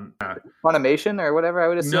Funimation or whatever, I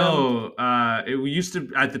would assume. No, it used to,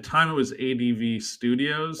 at the time it was ADV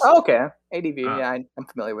Studios. Oh, okay. ADV, yeah, I'm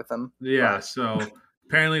familiar with them. Yeah, so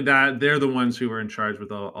apparently that they're the ones who were in charge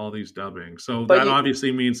with all these dubbing. So But that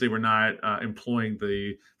obviously means they were not employing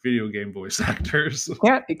the video game voice actors.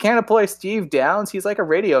 You can't employ Steve Downes. He's like a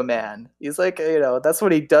radio man. He's like, that's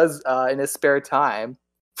what he does in his spare time.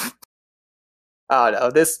 Oh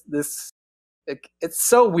no, it's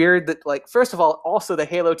so weird that, like, first of all, also the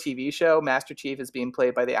Halo TV show, Master Chief is being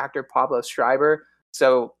played by the actor Pablo Schreiber.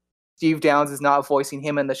 So Steve Downes is not voicing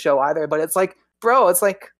him in the show either. But it's like, bro, it's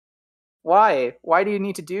like, why? Why do you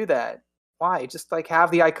need to do that? Why? Just like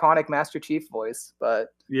have the iconic Master Chief voice. But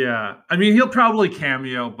yeah, I mean, he'll probably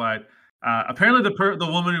cameo, but apparently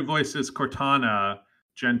the woman who voices Cortana,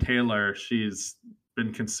 Jen Taylor, she's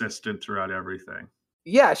been consistent throughout everything.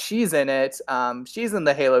 Yeah, she's in it. She's in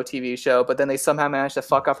the Halo TV show, but then they somehow managed to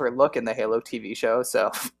fuck up her look in the Halo TV show.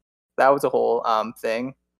 So that was a whole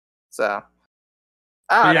thing. So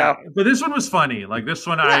I don't know. But this one was funny. Like this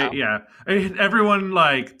one, everyone,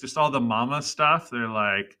 like, just all the mama stuff. They're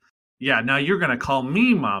like, yeah, now you're gonna call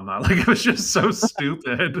me mama. Like, it was just so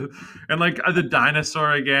stupid. And like the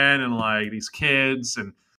dinosaur again, and like these kids,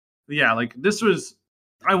 and yeah, like this was.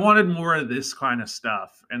 I wanted more of this kind of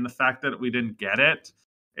stuff, and the fact that we didn't get it,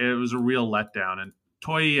 it was a real letdown. And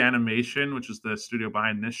Toei Animation, which is the studio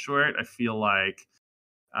behind this short, I feel like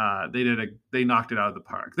they knocked it out of the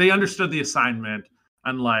park. They understood the assignment,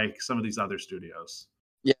 unlike some of these other studios.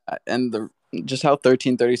 Yeah, and just how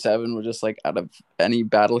 1337 would just, like, out of any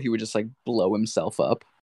battle, he would just, like, blow himself up.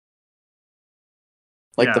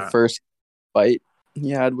 Like the first fight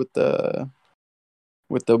he had with the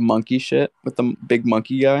monkey shit, with the big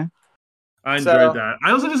monkey guy. I enjoyed that.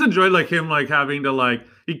 I also just enjoyed, like, him, like, having to, like,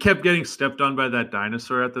 he kept getting stepped on by that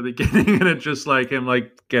dinosaur at the beginning, and it just, like, him,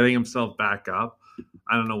 like, getting himself back up.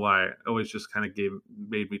 I don't know why. It always just kind of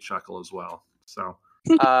made me chuckle as well. So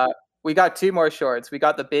we got two more shorts. We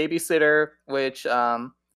got The Babysitter, which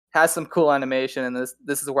has some cool animation, and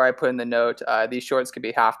this is where I put in the note. These shorts could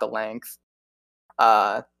be half the length.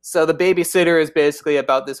 So The Babysitter is basically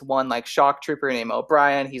about this one, like, shock trooper named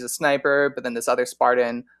O'Brien. He's a sniper, but then this other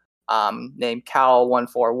Spartan named Cal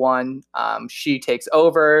 141, she takes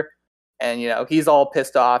over, and he's all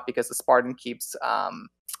pissed off because the Spartan keeps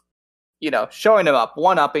showing him up,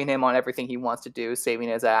 one-upping him on everything he wants to do, saving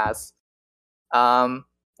his ass. I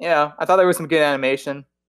thought there was some good animation.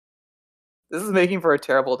 This is making for a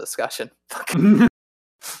terrible discussion. Fine.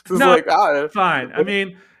 I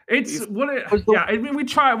mean, we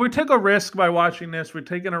took a risk by watching this. We're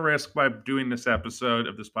taking a risk by doing this episode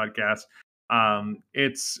of this podcast.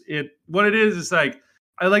 What it is like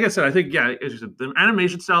I said, I think, the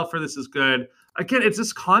animation style for this is good. Again, it's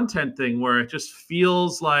this content thing where it just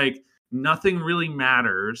feels like nothing really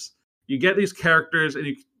matters. You get these characters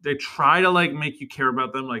and they try to, like, make you care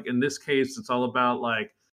about them. Like in this case, it's all about,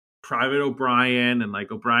 like, Private O'Brien, and,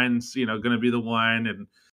 like, O'Brien's, going to be the one.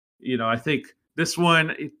 And, I think this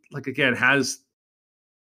one, again, has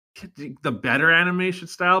the better animation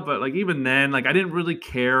style, but, like, even then, like, I didn't really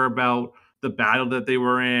care about the battle that they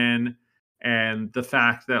were in, and the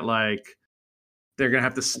fact that, like, they're going to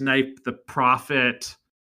have to snipe the Prophet,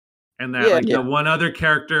 and that the one other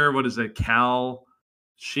character, what is it, Cal?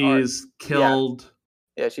 She's killed.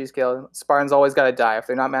 Yeah, she's killed. Spartans always got to die. If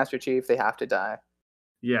they're not Master Chief, they have to die.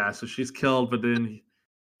 Yeah, so she's killed, but then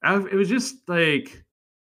it was just, like,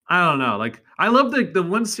 I don't know. Like, I love the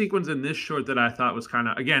one sequence in this short that I thought was kind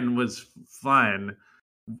of, again, was fun.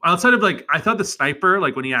 Outside of, like, I thought the sniper,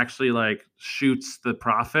 like, when he actually, like, shoots the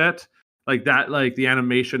Prophet, like that, like the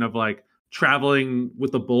animation of, like, traveling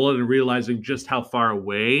with the bullet and realizing just how far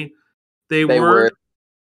away they were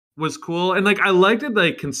was cool. And, like, I liked it,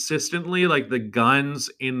 like, consistently, like, the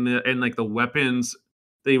guns and like the weapons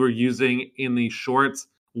they were using in these shorts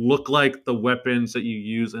look like the weapons that you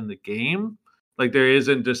use in the game. Like, there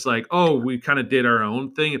isn't just like, oh, we kind of did our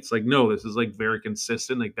own thing. It's like, no, this is, like, very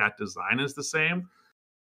consistent. Like, that design is the same.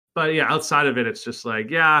 But yeah, outside of it, it's just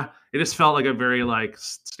like, it just felt like a very, like,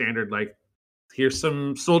 standard, like, here's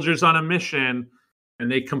some soldiers on a mission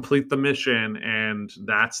and they complete the mission, and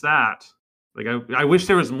that's that. Like, I wish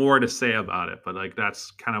there was more to say about it, but, like,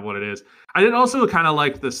 that's kind of what it is. I did also kind of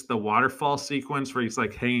like the waterfall sequence where he's,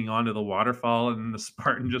 like, hanging onto the waterfall, and the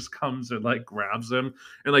Spartan just comes and, like, grabs him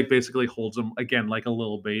and, like, basically holds him again like a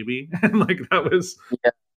little baby. And, like, that was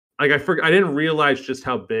like, I didn't realize just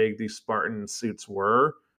how big these Spartan suits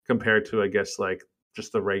were compared to, I guess, like,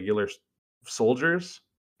 just the regular soldiers.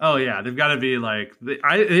 Oh yeah, they've got to be like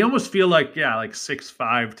they almost feel like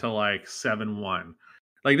 6'5" to like 7'1".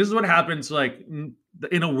 Like, this is what happens, like,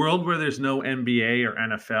 in a world where there's no NBA or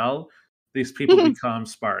NFL, these people become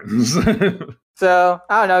Spartans. So,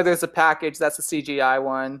 I don't know, there's a package, that's the CGI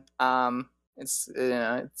one.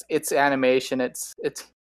 It's animation. It's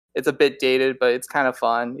a bit dated, but it's kind of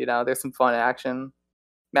fun. There's some fun action.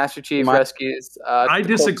 Master Chief rescues. I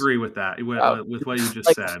disagree with that. With what you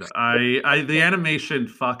just said. The animation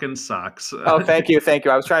fucking sucks. Oh, thank you.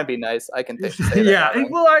 I was trying to be nice. I can say that. Yeah.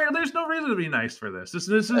 There's no reason to be nice for this.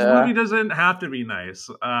 This movie doesn't have to be nice.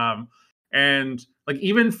 And like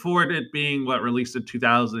even for it being released in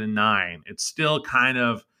 2009, it's still kind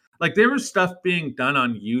of like there was stuff being done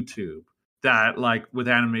on YouTube that like with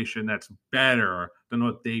animation that's better than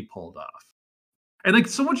what they pulled off. And like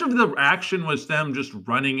so much of the action was them just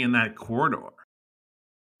running in that corridor.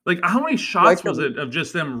 Like how many shots was it of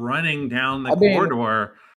just them running down the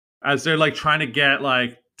corridor as they're like trying to get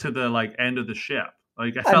like to the like end of the ship?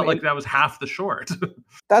 Like I felt like that was half the short.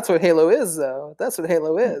 That's what Halo is, though. That's what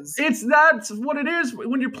Halo is. That's what it is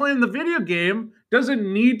when you're playing the video game. Doesn't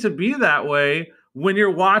need to be that way when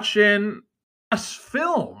you're watching a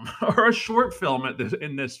film or a short film at this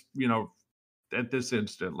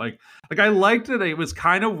instant. Like I liked it. It was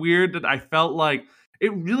kind of weird that I felt like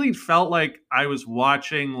it really felt like I was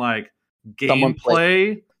watching like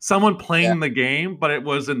gameplay, someone playing the game, but it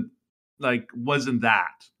wasn't that.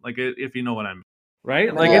 Like if you know what I mean,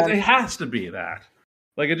 right? Like it has to be that.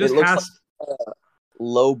 Like it just has like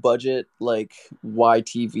low budget like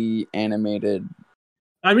YTV animated.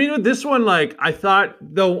 I mean, with this one, like I thought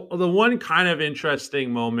the one kind of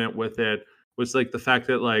interesting moment with it was like the fact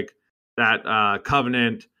that like that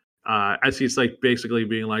Covenant, as he's like basically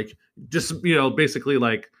being like, just basically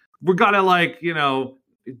like we're gonna like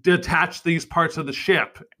detach these parts of the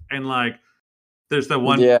ship, and like there's the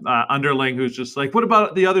one underling who's just like, what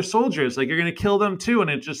about the other soldiers? Like you're gonna kill them too,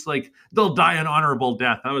 and it's just like they'll die an honorable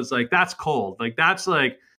death. I was like, that's cold. Like that's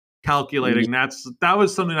like calculating. That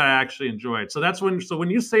was something I actually enjoyed. So when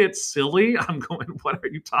you say it's silly, I'm going, what are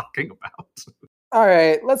you talking about? All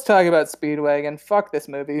right, let's talk about Speedwagon. Fuck this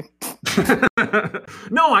movie.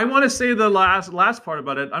 No, I want to say the last part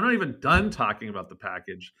about it. I'm not even done talking about the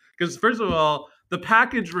package. Because first of all, the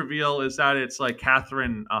package reveal is that it's like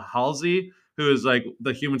Catherine Halsey, who is like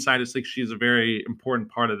the human scientist. Like she's a very important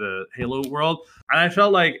part of the Halo world. And I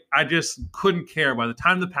felt like I just couldn't care. By the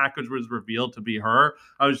time the package was revealed to be her,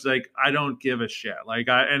 I was like, I don't give a shit.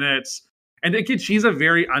 And again, she's a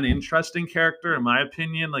very uninteresting character, in my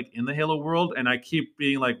opinion, like in the Halo world. And I keep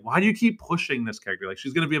being like, why do you keep pushing this character? Like,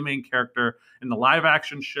 she's going to be a main character in the live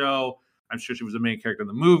action show. I'm sure she was a main character in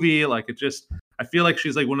the movie. Like, I feel like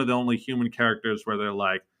she's like one of the only human characters where they're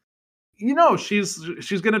like, she's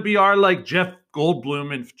going to be our like Jeff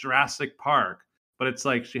Goldblum in Jurassic Park. But it's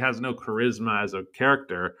like she has no charisma as a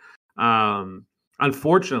character.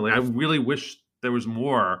 Unfortunately, I really wish there was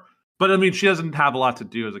more. But I mean, she doesn't have a lot to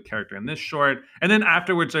do as a character in this short. And then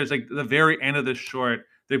afterwards, there's like the very end of this short,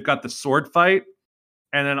 they've got the sword fight,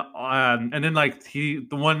 and then like the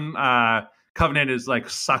one Covenant is like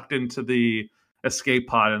sucked into the escape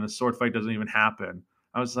pod, and the sword fight doesn't even happen.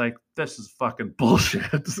 I was like, this is fucking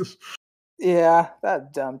bullshit. Yeah, that's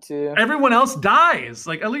dumb too. Everyone else dies.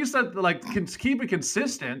 Like at least that like can keep it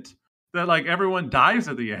consistent. That like everyone dies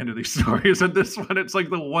at the end of these stories, and this one it's like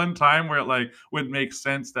the one time where it like would make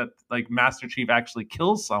sense that like Master Chief actually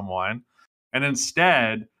kills someone, and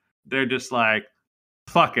instead they're just like,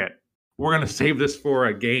 "Fuck it, we're gonna save this for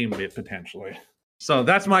a game potentially." So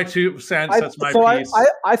that's my 2 cents. That's my piece.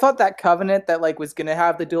 I thought that Covenant that like was gonna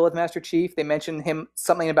have the duel with Master Chief. They mentioned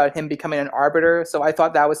something about him becoming an Arbiter, so I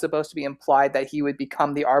thought that was supposed to be implied that he would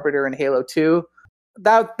become the Arbiter in Halo 2.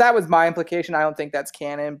 That was my implication. I don't think that's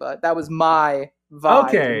canon, but that was my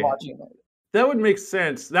vibe watching it. That would make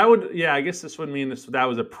sense. I guess this would mean that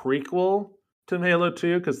was a prequel to Halo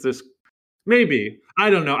 2, because this maybe, I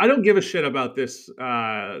don't know. I don't give a shit about this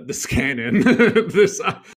canon.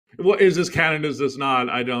 What is this canon? Is this not?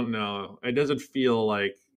 I don't know. It doesn't feel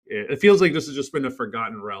like it feels like this has just been a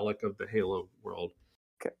forgotten relic of the Halo world.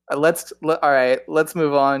 Okay. All right, let's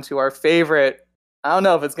move on to our favorite. I don't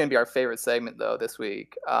know if it's going to be our favorite segment, though, this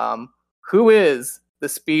week. Who is the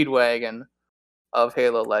Speedwagon of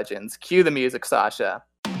Halo Legends? Cue the music, Sasha.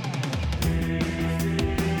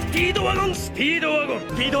 Speedwagon, Speedwagon,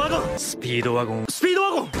 Speedwagon, Speedwagon,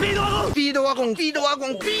 Speedwagon, Speedwagon,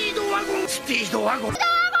 Speedwagon, Speedwagon, Speedwagon,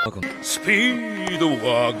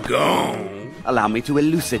 Speedwagon. Allow me to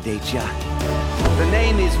elucidate ya. The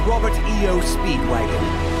name is Robert E.O.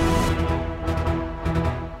 Speedwagon.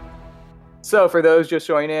 So for those just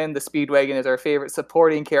joining in, the Speedwagon is our favorite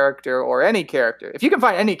supporting character, or any character. If you can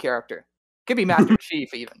find any character, it could be Master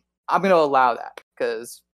Chief even. I'm going to allow that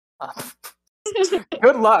because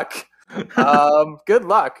good luck. Good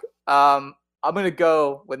luck. I'm going to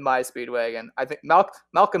go with my Speedwagon. I think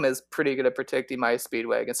Malcolm is pretty good at predicting my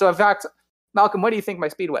Speedwagon. So in fact, Malcolm, what do you think my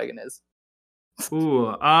Speedwagon is? Ooh,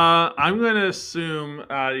 I'm gonna assume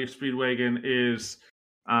your Speedwagon is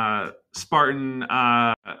Spartan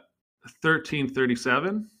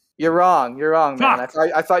 1337. You're wrong, man. Fuck!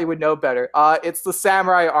 I thought you would know better. It's the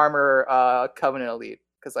Samurai Armor Covenant Elite,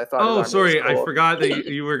 because I thought. Oh, sorry, cool. I forgot that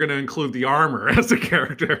you were gonna include the armor as a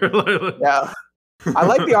character. Yeah, I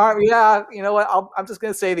like the armor. Yeah, you know what? I'm just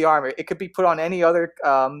gonna say the armor. It could be put on any other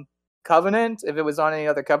Covenant. If it was on any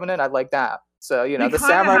other Covenant, I'd like that. So the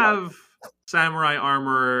Samurai have Samurai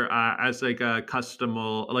armor as like a custom,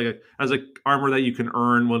 as a armor that you can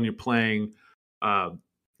earn when you're playing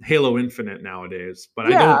Halo Infinite nowadays, but I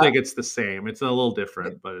don't think it's the same. It's a little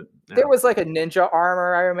different, but there was like a ninja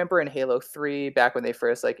armor I remember in Halo 3 back when they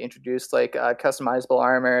first like introduced like customizable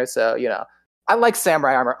armor. So I like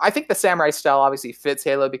samurai armor. I think the samurai style obviously fits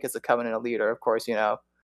Halo because the Covenant Elite are, of course,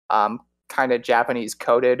 kind of Japanese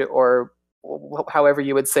coded, or however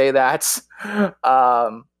you would say that.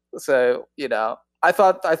 So I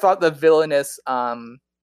thought the villainous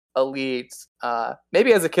Elite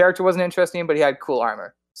maybe as a character wasn't interesting, but he had cool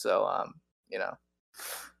armor. So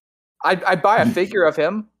I'd buy a figure of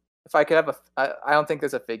him if I could have I don't think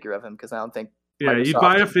there's a figure of him because I don't think. Yeah, you'd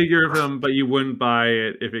buy a figure of him, but you wouldn't buy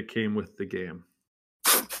it if it came with the game.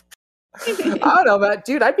 I don't know, man.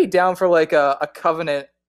 Dude, I'd be down for like a Covenant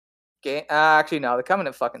game. Actually, no, the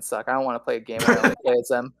Covenant fucking suck. I don't want to play a game where I only play as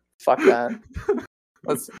them. Fuck that.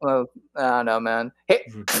 I don't know, man.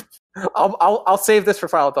 Hey, I'll save this for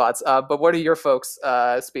final thoughts. But what are your folks'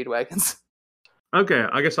 Speedwagons? Okay,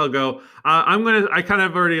 I guess I'll go. I kind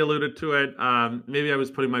of already alluded to it. Maybe I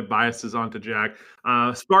was putting my biases onto Jack.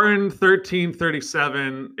 Spartan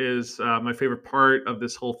 1337 is my favorite part of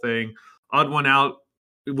this whole thing. Odd one out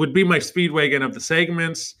would be my Speedwagon of the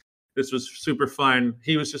segments. This was super fun.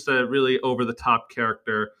 He was just a really over-the-top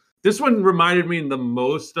character. This one reminded me the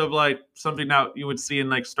most of like something that you would see in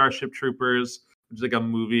like Starship Troopers, which is like a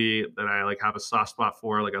movie that I like have a soft spot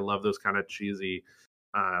for. Like I love those kind of cheesy,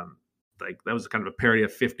 like that was kind of a parody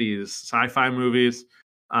of 50s sci-fi movies.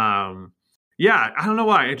 Yeah, I don't know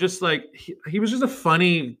why. It just like he was just a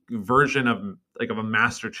funny version of a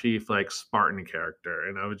Master Chief like Spartan character,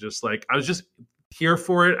 and I was just here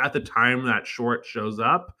for it at the time that short shows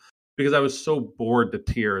up because I was so bored to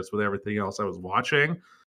tears with everything else I was watching.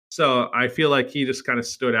 So I feel like he just kind of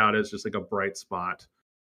stood out as just like a bright spot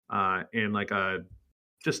in like a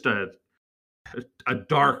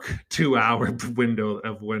dark 2-hour window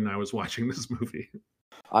of when I was watching this movie.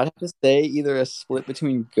 I'd have to say either a split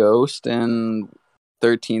between Ghost and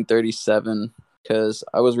 1337 because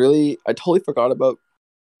I totally forgot about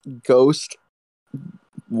Ghost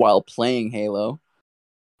while playing Halo,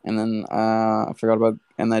 and then I forgot about,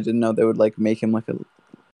 and I didn't know they would like make him like a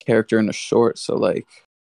character in a short. So like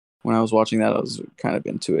when I was watching that, I was kind of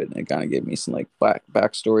into it, and it kind of gave me some like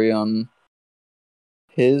backstory on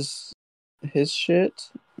his shit,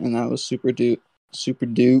 and that was super dupe.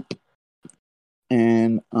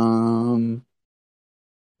 And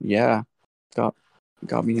yeah, got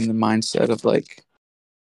me in the mindset of like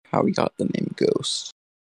how we got the name Ghost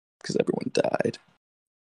because everyone died.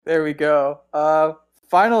 There we go.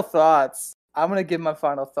 Final thoughts. I'm gonna give my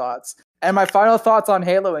final thoughts, and my final thoughts on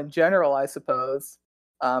Halo in general, I suppose,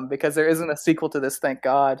 because there isn't a sequel to this, thank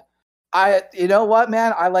God. You know what,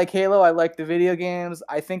 man? I like Halo. I like the video games.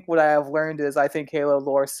 I think what I have learned is I think Halo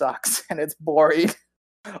lore sucks and it's boring.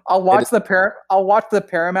 I'll watch the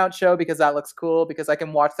Paramount show because that looks cool, because I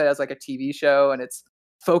can watch that as like a TV show and it's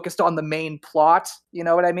focused on the main plot. You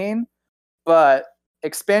know what I mean? But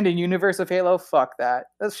expanded universe of Halo, fuck that.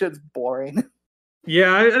 That shit's boring.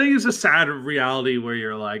 Yeah, I think it's a sad reality where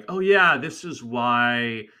you're like, oh yeah, this is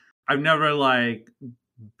why I've never like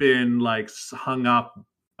been like hung up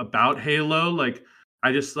about Halo. Like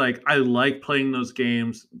I like playing those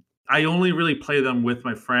games. I only really play them with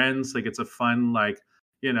my friends. Like it's a fun like,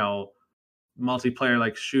 multiplayer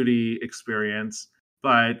like shooty experience.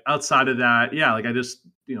 But outside of that, yeah, like I just,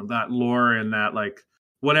 that lore and that like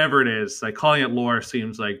whatever it is, like calling it lore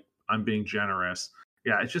seems like I'm being generous.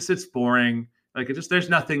 Yeah, it's boring. Like there's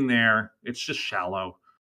nothing there. It's just shallow.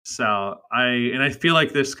 So I feel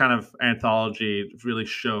like this kind of anthology really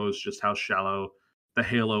shows just how shallow the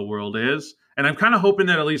Halo world is. And I'm kind of hoping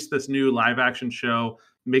that at least this new live action show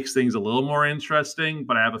makes things a little more interesting,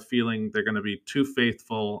 but I have a feeling they're going to be too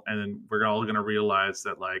faithful, and then we're all going to realize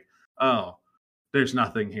that like, oh, there's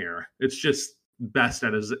nothing here. It's just best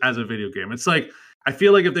as a video game. It's like, I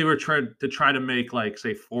feel like if they were trying to make like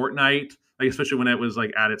say Fortnite, like especially when it was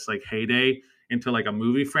like at its like heyday, into like a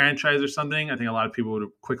movie franchise or something, I think a lot of people would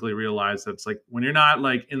quickly realize that it's like when you're not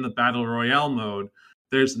like in the battle royale mode,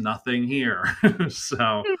 there's nothing here.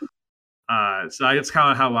 So So it's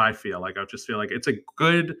kind of how I feel. Like I just feel like it's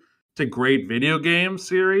a great video game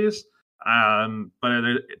series, but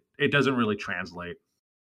it doesn't really translate.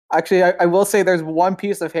 Actually, I will say there's one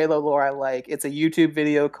piece of Halo lore I like. It's a YouTube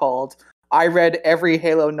video called "I Read Every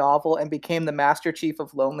Halo Novel and Became the Master Chief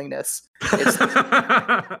of Loneliness."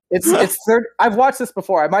 It's third. I've watched this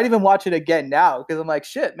before. I might even watch it again now because I'm like,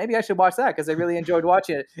 shit, maybe I should watch that because I really enjoyed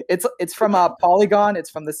watching it. It's from Polygon. It's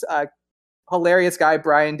from this hilarious guy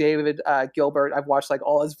Brian David Gilbert. I've watched like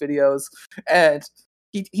all his videos, and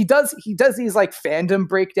he does these like fandom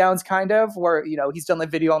breakdowns kind of where, you know, he's done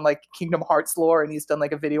like video on like Kingdom Hearts lore and he's done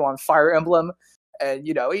like a video on Fire Emblem, and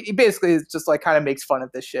you know, he basically just like kind of makes fun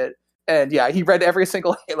of this shit. And yeah, he read every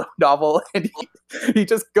single Halo novel and he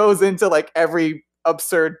just goes into like every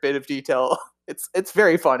absurd bit of detail. It's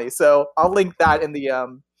very funny. So I'll link that in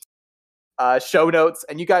the show notes,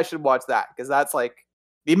 and you guys should watch that because that's like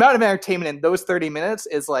the amount of entertainment in those 30 minutes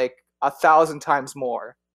is like 1,000 times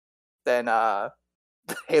more than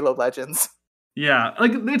Halo Legends. Yeah,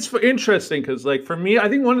 like it's interesting because like for me, I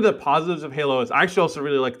think one of the positives of Halo is I actually also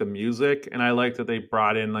really like the music, and I like that they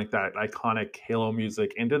brought in like that iconic Halo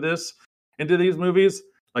music into these movies.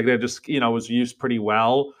 Like that just, you know, was used pretty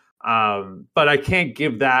well. But I can't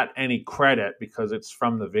give that any credit because it's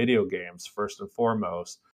from the video games first and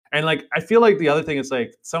foremost. And like I feel like the other thing is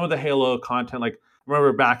like some of the Halo content, like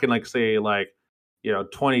remember back in like say like, you know,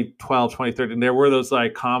 2012, 2013, there were those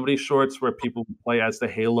like comedy shorts where people would play as the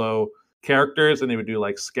Halo characters and they would do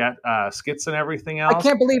like skits and everything else. I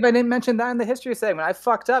can't believe I didn't mention that in the history segment. I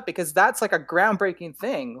fucked up because that's like a groundbreaking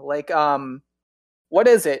thing. Like, what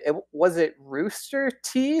is it? Was it Rooster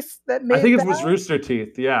Teeth that made? I think it was Rooster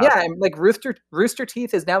Teeth. Yeah. Yeah, and like Rooster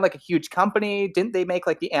Teeth is now like a huge company. Didn't they make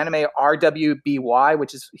like the anime RWBY,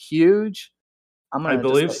 which is huge? I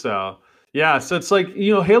believe so. Yeah, so it's like,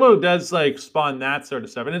 you know, Halo does like spawn that sort of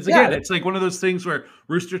stuff. And it's again, it's like one of those things where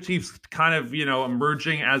Rooster Teeth's kind of, you know,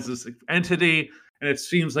 emerging as this entity. And it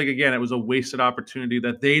seems like, again, it was a wasted opportunity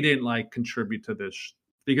that they didn't like contribute to this.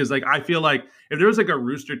 Because like, I feel like if there was like a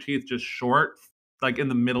Rooster Teeth just short, like in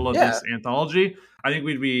the middle of this anthology, I think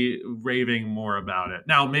we'd be raving more about it.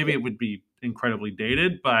 Now, maybe it would be incredibly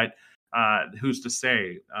dated, but who's to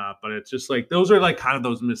say? But it's just like, those are like kind of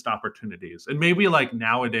those missed opportunities. And maybe like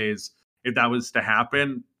nowadays, if that was to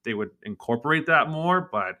happen, they would incorporate that more.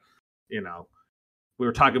 But, you know, we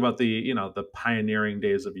were talking about the, you know, the pioneering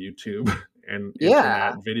days of YouTube and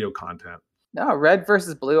internet video content. No, Red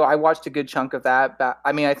versus Blue. I watched a good chunk of that. But,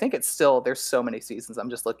 I mean, I think it's still, there's so many seasons.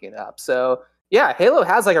 I'm just looking it up. So yeah, Halo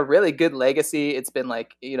has like a really good legacy. It's been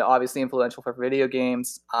like, you know, obviously influential for video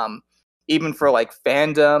games, even for like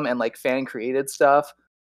fandom and like fan created stuff.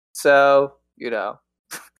 So, you know,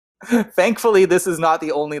 thankfully, this is not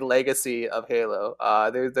the only legacy of Halo.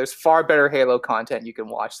 There's far better Halo content you can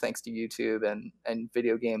watch thanks to YouTube and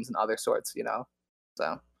video games and other sorts, you know.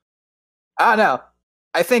 So, I don't know.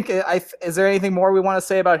 I think, is there anything more we want to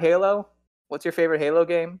say about Halo? What's your favorite Halo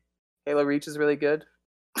game? Halo Reach is really good.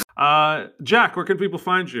 Jack, where can people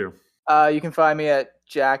find you? You can find me at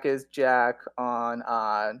Jack is Jack on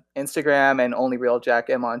Instagram and Only Real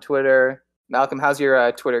Jack M on Twitter. Malcolm, how's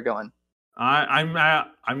your Twitter going?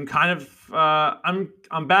 I'm kind of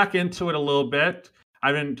I'm back into it a little bit. I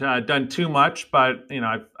haven't done too much, but you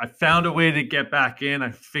know, I found a way to get back in.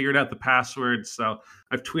 I figured out the password, so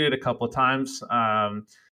I've tweeted a couple of times.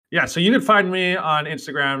 Yeah, so you can find me on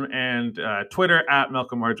Instagram and Twitter at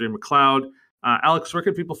Malcolm RJ McLeod. Alex, where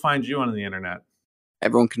can people find you on the internet?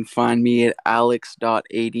 Everyone can find me at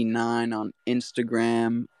alex.89 on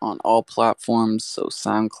Instagram, on all platforms, so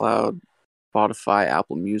SoundCloud, Spotify,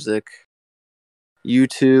 Apple Music,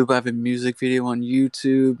 YouTube. I have a music video on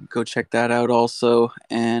YouTube. Go check that out also.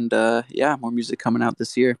 And yeah, more music coming out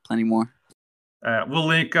this year. Plenty more. We'll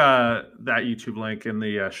link that YouTube link in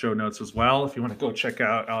the show notes as well if you want to go check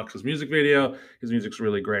out Alex's music video. His music's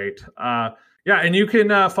really great. Yeah, and you can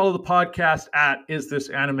follow the podcast at Is This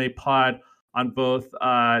Anime Pod on both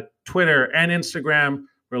Twitter and Instagram.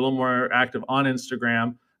 We're a little more active on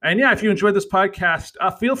Instagram. And yeah, if you enjoyed this podcast,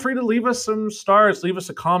 feel free to leave us some stars, leave us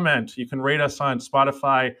a comment. You can rate us on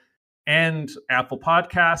Spotify and Apple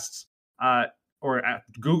Podcasts or at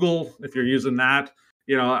Google if you're using that.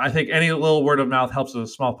 You know, I think any little word of mouth helps a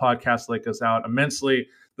small podcast like us out immensely.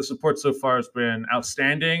 The support so far has been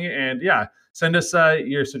outstanding. And yeah, send us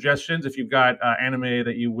your suggestions if you've got anime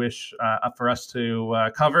that you wish for us to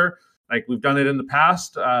cover. Like we've done it in the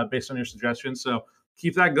past based on your suggestions. So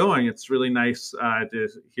keep that going. It's really nice to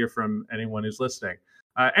hear from anyone who's listening.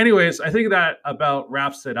 Anyways, I think that about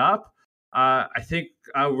wraps it up. I think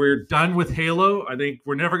we're done with Halo. I think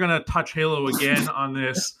we're never going to touch Halo again on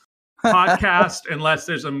this podcast unless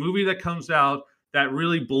there's a movie that comes out that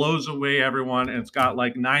really blows away everyone and it's got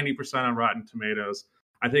like 90% on Rotten Tomatoes.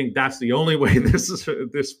 I think that's the only way this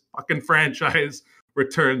fucking franchise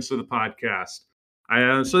returns to the podcast.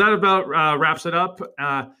 So that about wraps it up.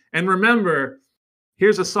 And remember,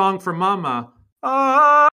 here's a song for Mama.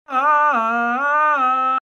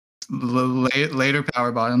 Later,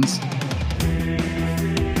 Power Bottoms.